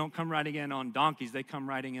kings don't come riding in on donkeys, they come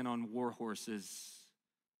riding in on war horses.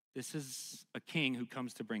 This is a king who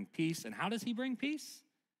comes to bring peace. And how does he bring peace?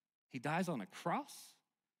 He dies on a cross.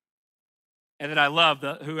 And then I love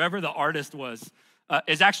whoever the artist was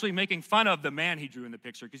is actually making fun of the man he drew in the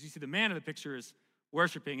picture, because you see the man in the picture is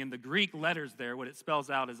worshiping, and the Greek letters there, what it spells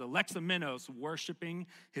out is Alexamenos, worshiping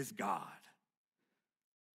his God.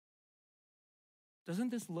 Doesn't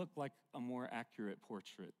this look like a more accurate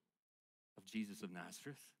portrait of Jesus of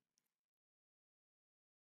Nazareth?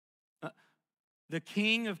 The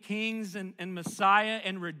King of Kings and Messiah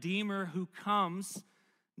and Redeemer who comes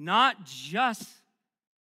not just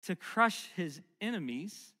to crush his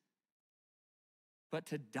enemies, but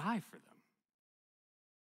to die for them.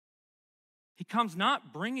 He comes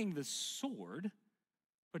not bringing the sword,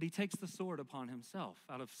 but he takes the sword upon himself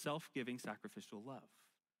out of self-giving sacrificial love.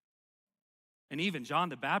 And even John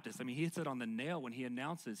the Baptist, he hits it on the nail when he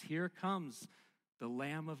announces, here comes the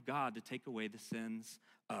Lamb of God to take away the sins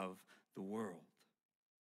of the world.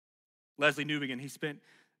 Leslie Newbegin, he spent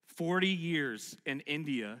 40 years in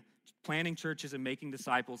India planting churches and making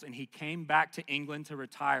disciples, and he came back to England to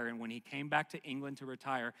retire. And when he came back to England to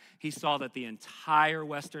retire, he saw that the entire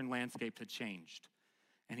Western landscape had changed.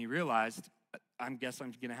 And he realized, I guess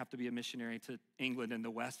I'm going to have to be a missionary to England and the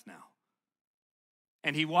West now.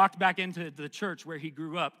 And he walked back into the church where he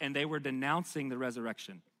grew up, and they were denouncing the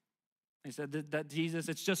resurrection. They said that Jesus,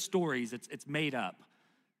 it's just stories, it's made up.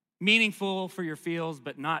 Meaningful for your feels,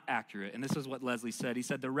 but not accurate. And this is what Leslie said. He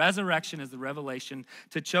said, the resurrection is the revelation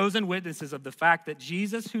to chosen witnesses of the fact that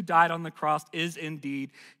Jesus, who died on the cross, is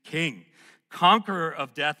indeed King, conqueror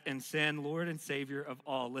of death and sin, Lord and Savior of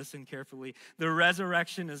all. Listen carefully. The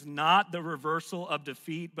resurrection is not the reversal of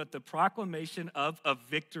defeat, but the proclamation of a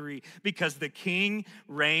victory, because the King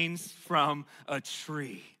reigns from a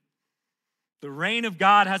tree. The reign of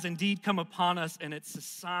God has indeed come upon us, and its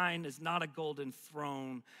sign is not a golden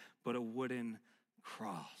throne, but a wooden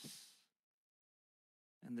cross.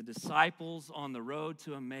 And the disciples on the road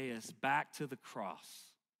to Emmaus, back to the cross,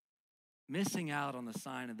 missing out on the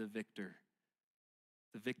sign of the victor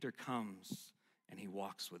comes and he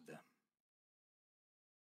walks with them.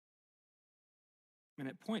 And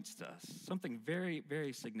it points to us something very,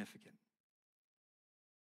 very significant.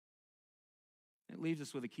 It leaves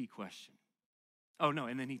us with a key question. Oh, no,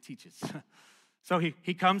 and then he teaches. So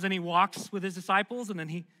he comes and he walks with his disciples, and then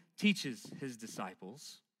he teaches his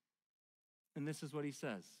disciples. And this is what he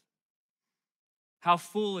says. How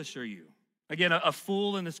foolish are you? Again, a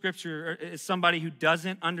fool in the scripture is somebody who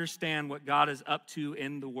doesn't understand what God is up to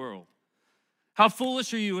in the world. How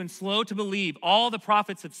foolish are you and slow to believe all the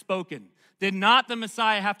prophets have spoken? Did not the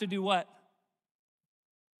Messiah have to do what?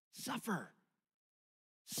 Suffer.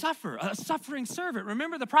 A suffering servant.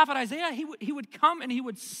 Remember the prophet Isaiah? He would come and he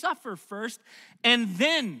would suffer first and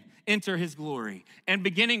then enter his glory. And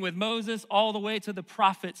beginning with Moses all the way to the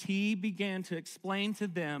prophets, he began to explain to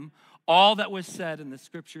them all that was said in the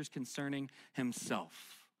scriptures concerning himself.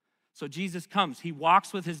 So Jesus comes, he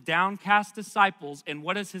walks with his downcast disciples, and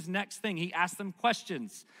what is his next thing? He asks them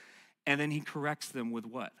questions, and then he corrects them with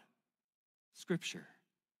what? Scripture.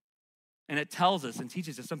 And it tells us and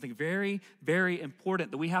teaches us something very, very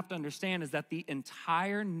important that we have to understand, is that the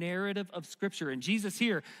entire narrative of Scripture, and Jesus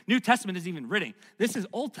here, New Testament isn't even written. This is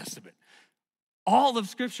Old Testament. All of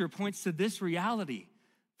Scripture points to this reality,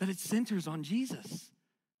 that it centers on Jesus.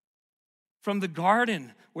 From the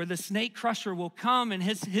garden where the snake crusher will come and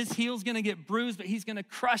his heel's gonna get bruised, but he's gonna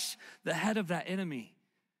crush the head of that enemy.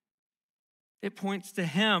 It points to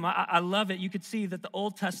him. I love it. You could see that the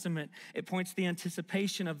Old Testament, it points to the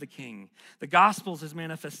anticipation of the king. The Gospels, his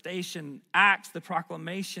manifestation. Acts, the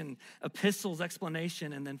proclamation. Epistles,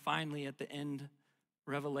 explanation. And then finally at the end,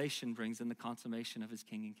 Revelation brings in the consummation of his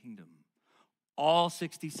king and kingdom. All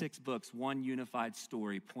 66 books, one unified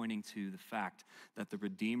story pointing to the fact that the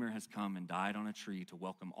Redeemer has come and died on a tree to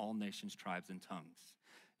welcome all nations, tribes, and tongues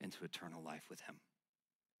into eternal life with him.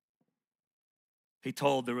 He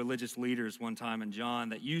told the religious leaders one time in John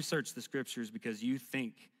that you search the scriptures because you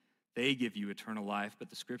think they give you eternal life, but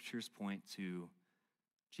the scriptures point to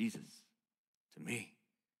Jesus, to me.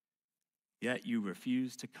 Yet you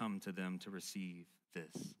refuse to come to them to receive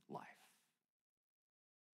this life.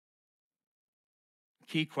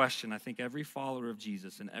 Key question I think every follower of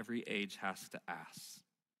Jesus in every age has to ask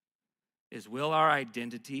is, will our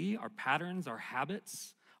identity, our patterns, our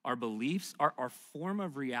habits, our beliefs, our form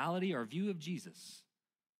of reality, our view of Jesus,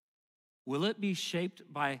 will it be shaped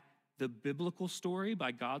by the biblical story,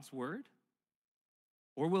 by God's word?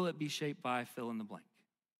 Or will it be shaped by fill in the blank?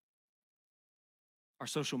 Our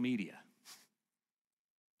social media,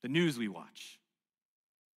 the news we watch,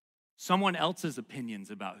 someone else's opinions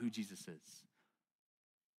about who Jesus is.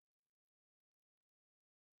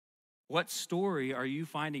 What story are you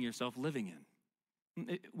finding yourself living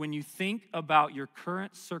in? When you think about your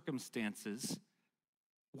current circumstances,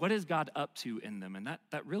 what is God up to in them? And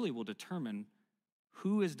that really will determine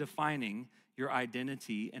who is defining your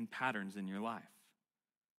identity and patterns in your life.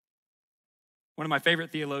 One of my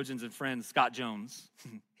favorite theologians and friends, Scott Jones,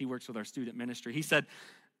 he works with our student ministry. He said,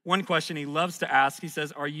 one question he loves to ask, he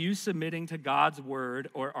says, are you submitting to God's word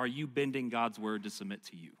or are you bending God's word to submit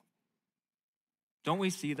to you? Don't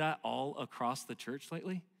we see that all across the church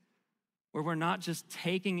lately? Where we're not just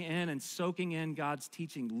taking in and soaking in God's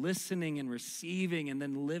teaching, listening and receiving and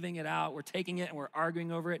then living it out. We're taking it and we're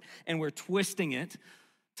arguing over it and we're twisting it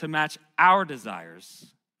to match our desires,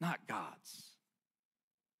 not God's.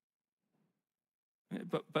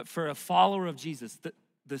 But for a follower of Jesus,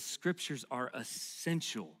 the scriptures are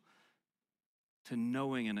essential to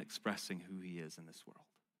knowing and expressing who he is in this world.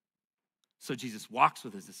 So Jesus walks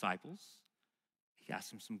with his disciples. He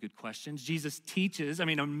asks them some good questions. Jesus teaches,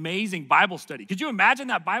 amazing Bible study. Could you imagine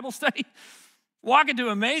that Bible study? Walking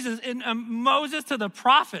to Moses to the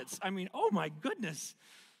prophets. Oh my goodness.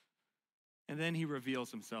 And then he reveals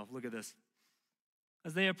himself. Look at this.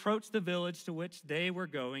 As they approached the village to which they were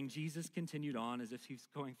going, Jesus continued on as if he's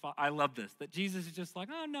going far. I love this, that Jesus is just like,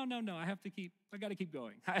 oh, no, I got to keep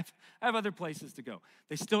going. I have other places to go.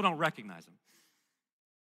 They still don't recognize him.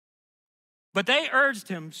 But they urged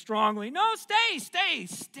him strongly, no, stay.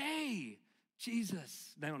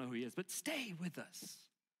 Jesus, they don't know who he is, but stay with us.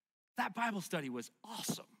 That Bible study was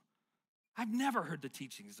awesome. I've never heard the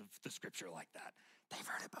teachings of the scripture like that. They've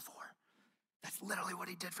heard it before. That's literally what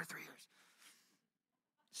he did for 3 years.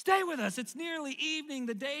 Stay with us. It's nearly evening.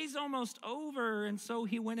 The day's almost over. And so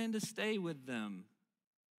he went in to stay with them.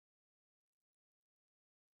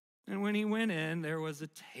 And when he went in, there was a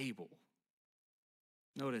table.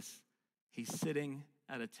 Notice, he's sitting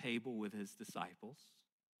at a table with his disciples.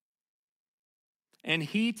 And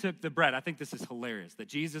he took the bread. I think this is hilarious, that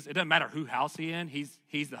Jesus, it doesn't matter who house he's in,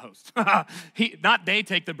 he's the host. Not they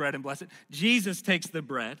take the bread and bless it. Jesus takes the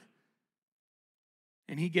bread,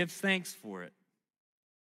 and he gives thanks for it.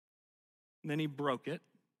 And then he broke it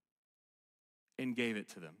and gave it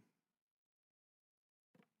to them.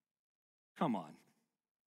 Come on.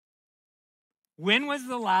 When was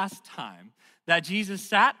the last time that Jesus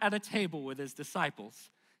sat at a table with his disciples,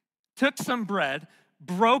 took some bread,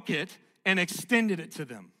 broke it, and extended it to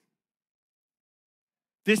them?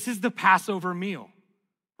 This is the Passover meal,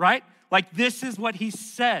 right? Like, this is what he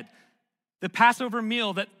said. The Passover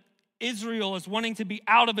meal that Israel is wanting to be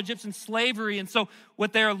out of Egyptian slavery. And so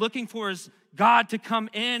what they're looking for is God to come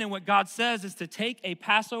in. And what God says is to take a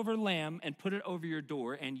Passover lamb and put it over your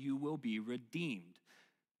door and you will be redeemed.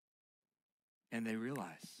 And they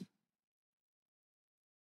realize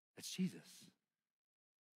it's Jesus.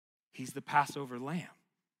 He's the Passover lamb.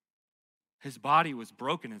 His body was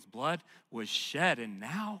broken, his blood was shed, and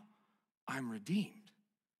now I'm redeemed.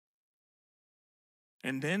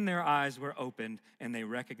 And then their eyes were opened and they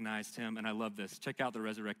recognized him. And I love this. Check out the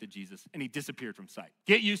resurrected Jesus. And he disappeared from sight.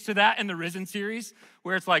 Get used to that in the Risen series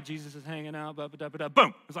where it's like Jesus is hanging out,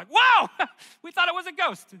 boom. It's like, wow, we thought it was a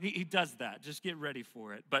ghost. He does that. Just get ready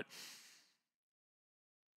for it. But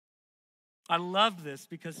I love this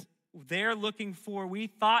because they're looking for, we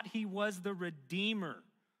thought he was the Redeemer.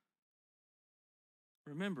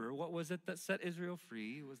 Remember, what was it that set Israel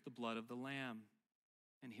free? It was the blood of the Lamb.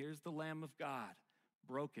 And here's the Lamb of God,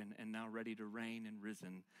 broken and now ready to reign and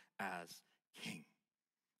risen as King.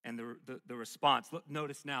 And the response,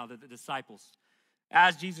 notice now that the disciples,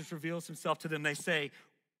 as Jesus reveals himself to them, they say,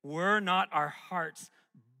 were not our hearts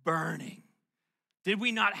burning? Did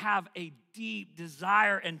we not have a deep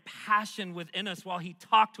desire and passion within us while he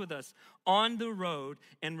talked with us on the road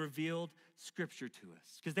and revealed scripture to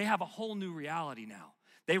us? Because they have a whole new reality now.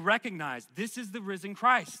 They recognize this is the risen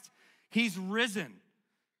Christ. He's risen.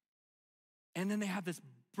 And then they have this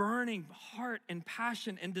burning heart and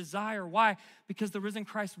passion and desire. Why? Because the risen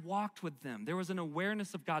Christ walked with them. There was an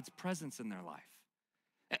awareness of God's presence in their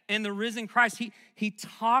life. In the risen Christ, he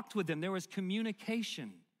talked with them. There was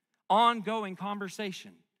communication, ongoing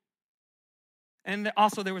conversation. And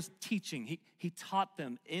also there was teaching. He taught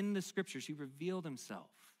them in the scriptures. He revealed himself.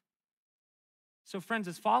 So friends,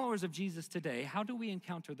 as followers of Jesus today, how do we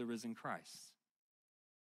encounter the risen Christ?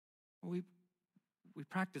 Well, we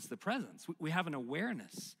practice the presence. We have an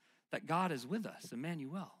awareness that God is with us,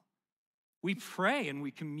 Emmanuel. We pray and we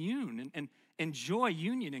commune and enjoy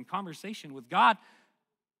union and conversation with God.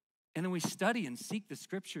 And then we study and seek the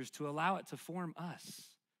scriptures to allow it to form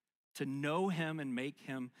us, to know him and make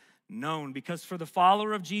him known. Because for the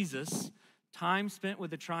follower of Jesus, time spent with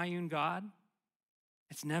the triune God,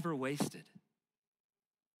 it's never wasted.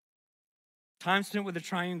 Time spent with the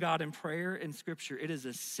triune God in prayer and scripture, it is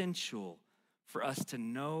essential for us to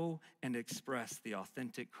know and express the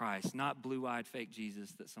authentic Christ, not blue-eyed fake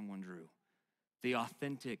Jesus that someone drew. The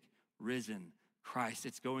authentic, risen Christ.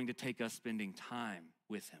 It's going to take us spending time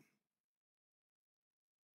with him.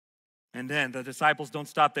 And then the disciples don't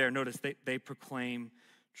stop there. Notice they proclaim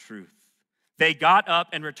truth. They got up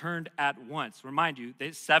and returned at once. Remind you,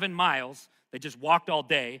 7 miles, they just walked all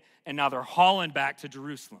day, and now they're hauling back to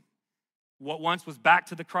Jerusalem. What once was back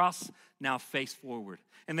to the cross, now face forward.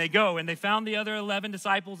 And they go, and they found the other 11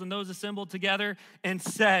 disciples and those assembled together and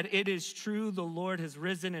said, "It is true, the Lord has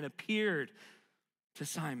risen and appeared to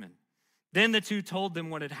Simon." Then the two told them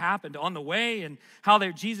what had happened on the way and how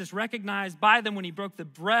Jesus recognized by them when he broke the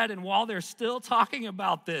bread. And while they're still talking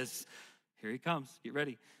about this, here he comes, get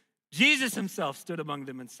ready. Jesus himself stood among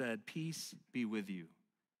them and said, "Peace be with you."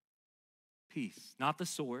 Peace, not the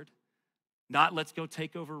sword, not let's go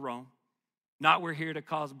take over Rome, not we're here to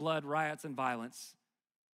cause blood, riots, and violence.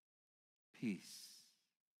 Peace.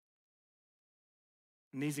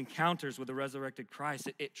 And these encounters with the resurrected Christ,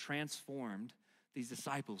 it transformed these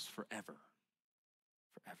disciples forever.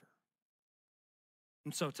 Forever.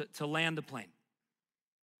 And so to land the plane,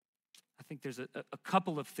 I think there's a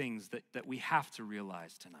couple of things that we have to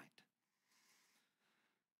realize tonight.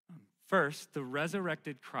 First, the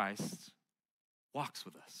resurrected Christ walks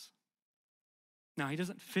with us. Now, he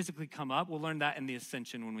doesn't physically come up. We'll learn that in the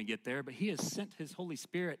ascension when we get there, but he has sent his Holy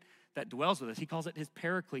Spirit that dwells with us. He calls it his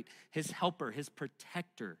paraclete, his helper, his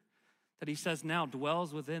protector, that he says now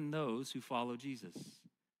dwells within those who follow Jesus.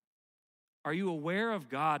 Are you aware of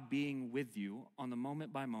God being with you on the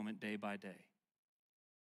moment by moment, day by day?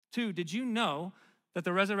 2, did you know that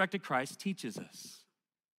the resurrected Christ teaches us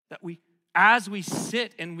that as we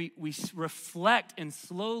sit and we reflect and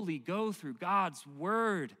slowly go through God's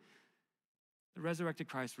word, the resurrected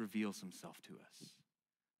Christ reveals himself to us.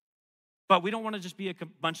 But we don't want to just be a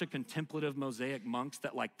bunch of contemplative Mosaic monks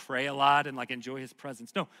that pray a lot and enjoy his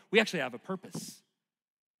presence. No, we actually have a purpose.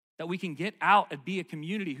 That we can get out and be a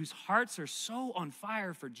community whose hearts are so on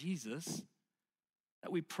fire for Jesus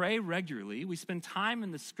that we pray regularly, we spend time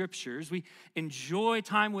in the scriptures, we enjoy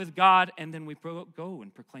time with God, and then we go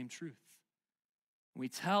and proclaim truth. We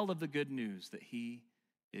tell of the good news that he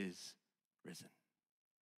is risen.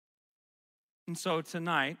 And so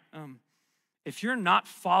tonight, if you're not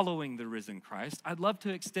following the risen Christ, I'd love to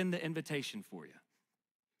extend the invitation for you.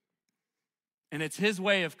 And it's his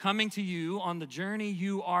way of coming to you on the journey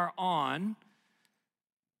you are on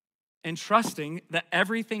and trusting that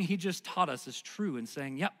everything he just taught us is true and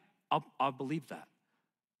saying, yep, I'll believe that.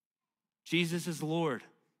 Jesus is Lord,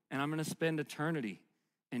 and I'm going to spend eternity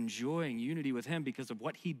enjoying unity with him because of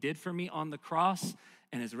what he did for me on the cross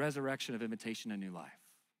and his resurrection of invitation to new life.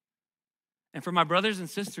 And for my brothers and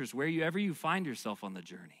sisters, wherever you find yourself on the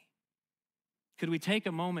journey, could we take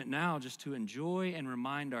a moment now just to enjoy and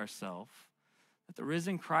remind ourselves that the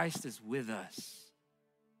risen Christ is with us?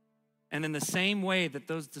 And in the same way that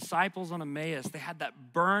those disciples on Emmaus, they had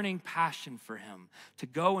that burning passion for him to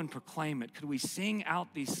go and proclaim it, could we sing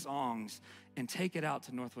out these songs and take it out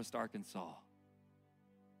to Northwest Arkansas?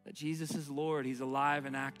 That Jesus is Lord, he's alive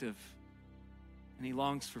and active, and he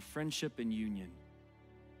longs for friendship and union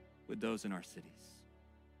with those in our cities.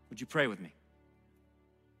 Would you pray with me?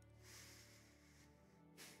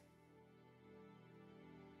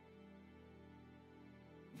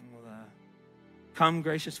 Well, come,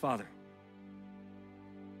 gracious Father.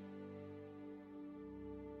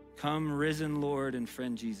 Come, risen Lord and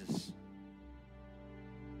friend Jesus.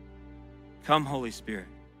 Come, Holy Spirit.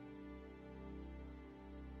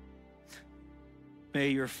 May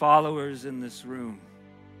your followers in this room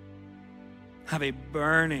have a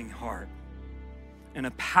burning heart and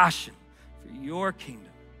a passion for your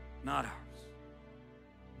kingdom, not ours.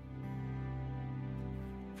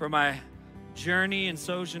 For my journey and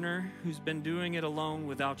sojourner who's been doing it alone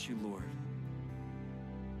without you, Lord,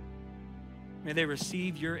 may they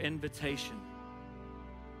receive your invitation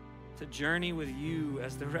to journey with you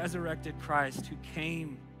as the resurrected Christ who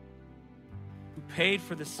came, who paid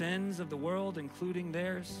for the sins of the world, including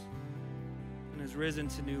theirs, and has risen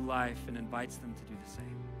to new life and invites them to do the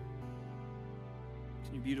same. It's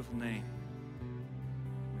in your beautiful name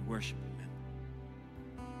we worship you.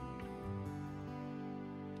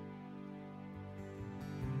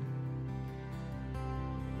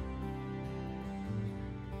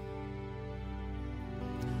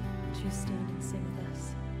 You stand and sing with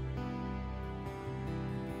us.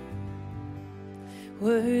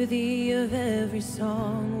 Worthy of every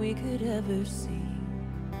song we could ever sing,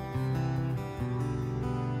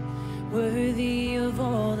 worthy of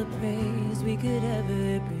all the praise we could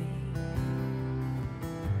ever bring,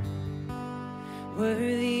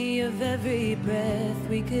 worthy of every breath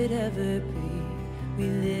we could ever breathe. We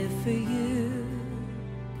live for you.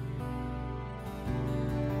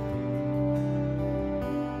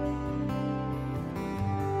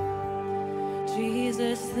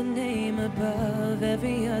 Jesus, the name above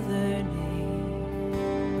every other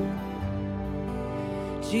name.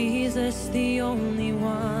 Jesus, the only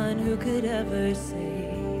one who could ever save.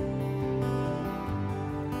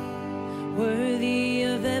 Worthy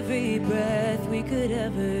of every breath we could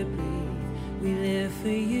ever breathe. We live for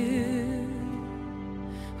you.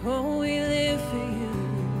 Oh, we live for you.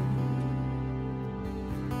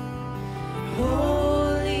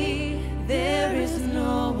 Holy, there is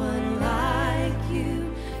no one like you.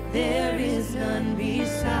 There is none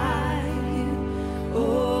beside you.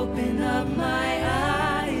 Open up my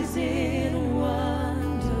eyes in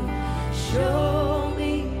wonder. Show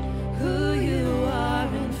me who you are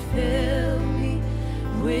and fill me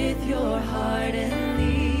with your heart and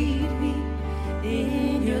lead me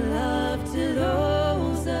in your love to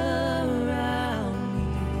those around me.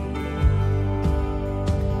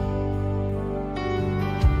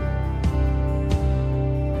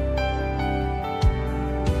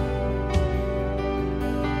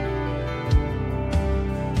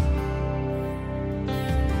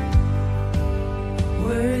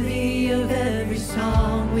 Worthy of every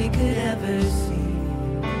song we could ever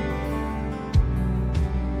sing,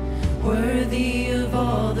 worthy of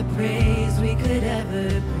all the praise we could ever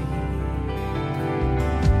bring,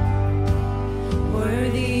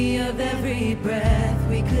 worthy of every breath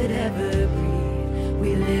we could ever breathe.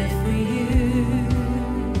 We live for you.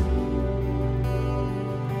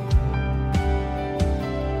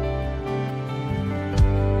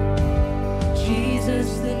 Jesus,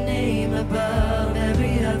 the name above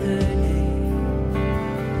every other name.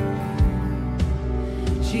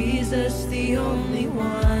 Jesus, the only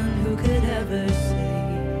one who could ever save.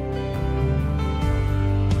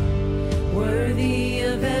 Worthy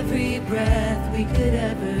of every breath we could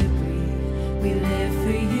ever breathe. We live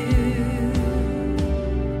for you.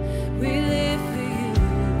 We live for you.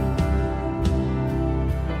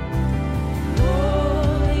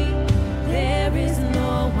 Holy, there is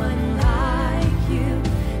no one like you.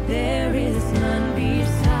 There is none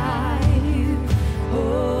beside you.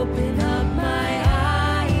 Open up my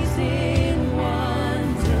eyes in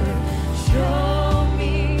wonder. Show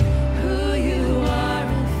me who you are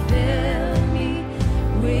and fill me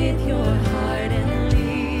with your heart and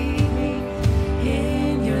lead me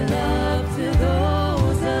in your love.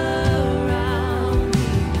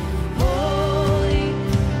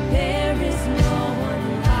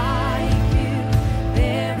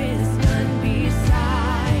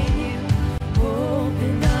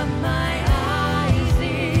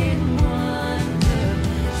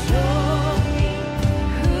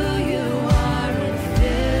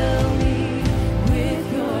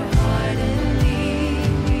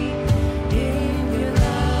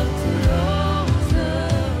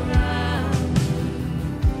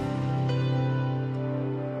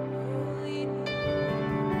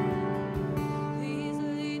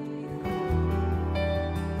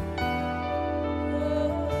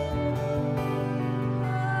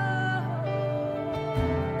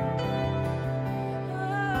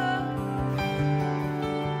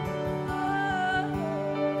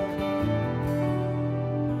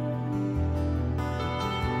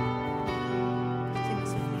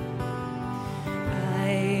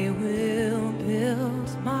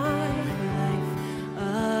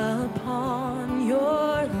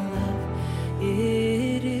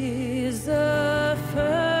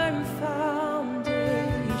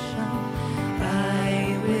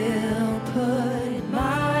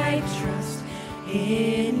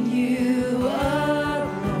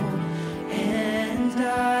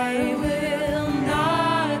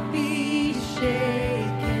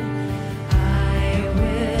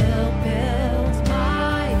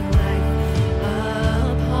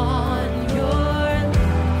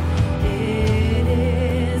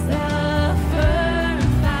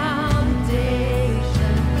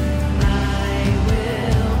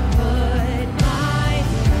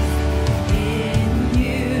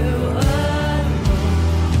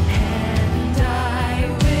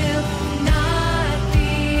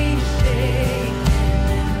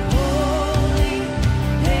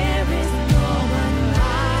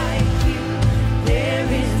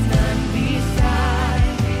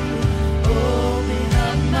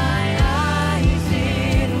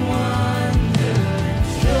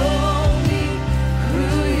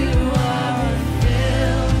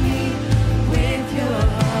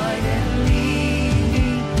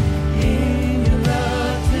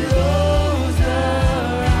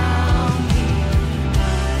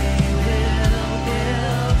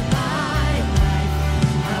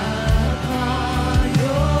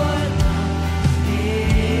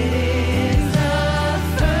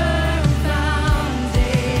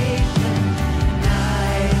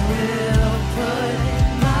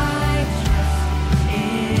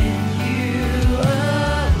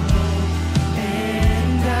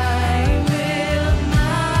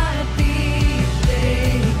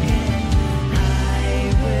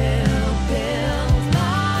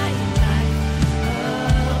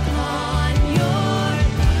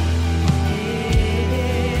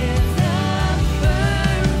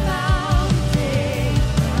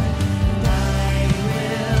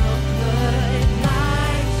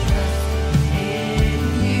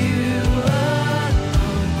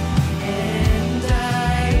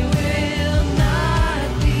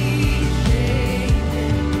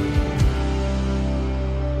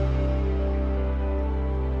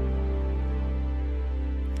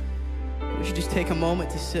 take a moment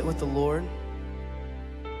to sit with the Lord,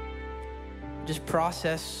 just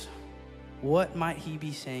process what might he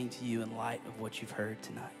be saying to you in light of what you've heard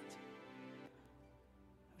tonight.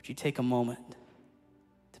 Would you take a moment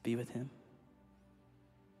to be with him?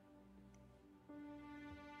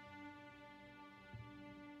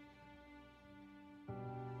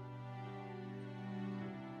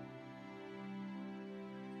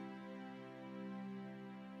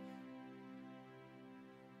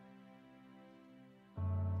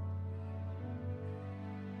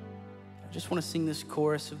 I just want to sing this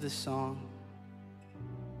chorus of this song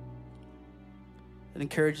that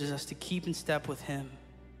encourages us to keep in step with him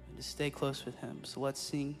and to stay close with him. So let's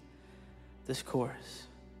sing this chorus.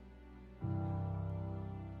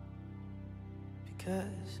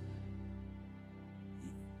 Because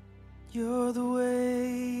you're the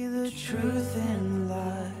way, the truth, and the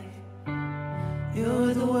life.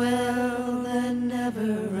 You're the well that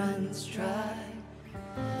never runs dry.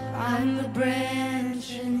 I'm the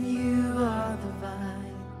branch and you are the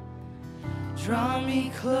vine. Draw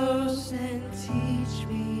me close and teach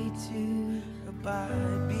me to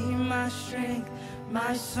abide. Be my strength,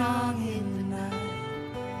 my song in the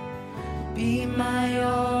night. Be my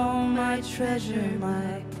all, my treasure,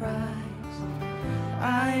 my prize.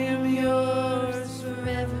 I am yours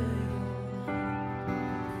forever.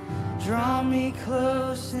 Draw me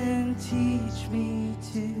close and teach me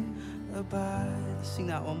to abide. Let's sing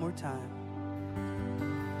that one more time.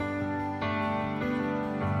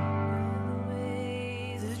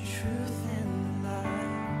 The truth and the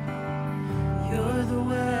light. You're the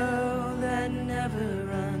well that never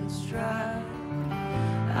runs dry.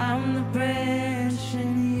 I'm the branch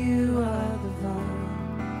and you are the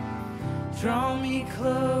vine. Draw me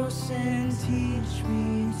close and teach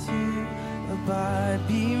me to abide.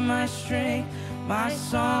 Be my strength, my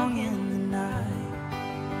song in the night.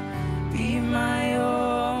 Be my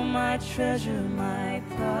all, my treasure, my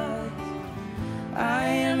prize. I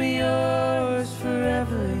am yours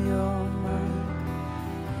forever, you're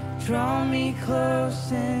mine. Draw me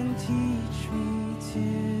close and teach me to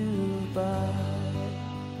abide.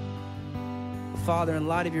 Father, in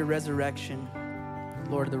light of your resurrection,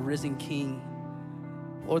 Lord, the risen King,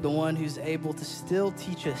 Lord, the one who's able to still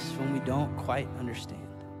teach us when we don't quite understand.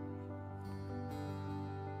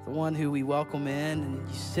 The one who we welcome in and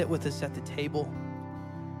you sit with us at the table.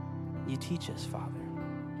 You teach us, Father.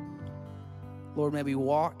 Lord, may we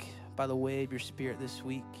walk by the way of your Spirit this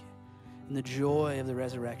week in the joy of the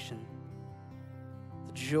resurrection,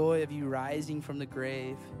 the joy of you rising from the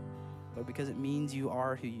grave, Lord, because it means you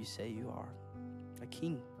are who you say you are, a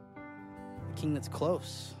king that's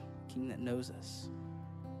close, a king that knows us.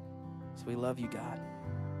 So we love you, God.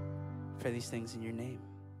 Pray these things in your name.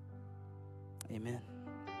 Amen.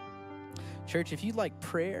 Church, if you'd like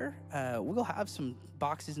prayer, we'll have some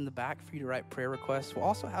boxes in the back for you to write prayer requests. We'll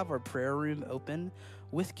also have our prayer room open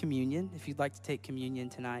with communion. If you'd like to take communion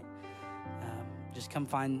tonight, just come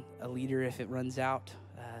find a leader if it runs out.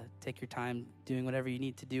 Take your time doing whatever you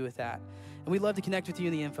need to do with that. And we'd love to connect with you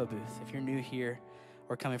in the info booth. If you're new here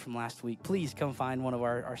or coming from last week, please come find one of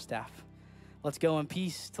our staff. Let's go in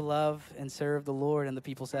peace to love and serve the Lord. And the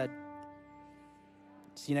people said,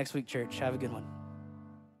 see you next week, church. Have a good one.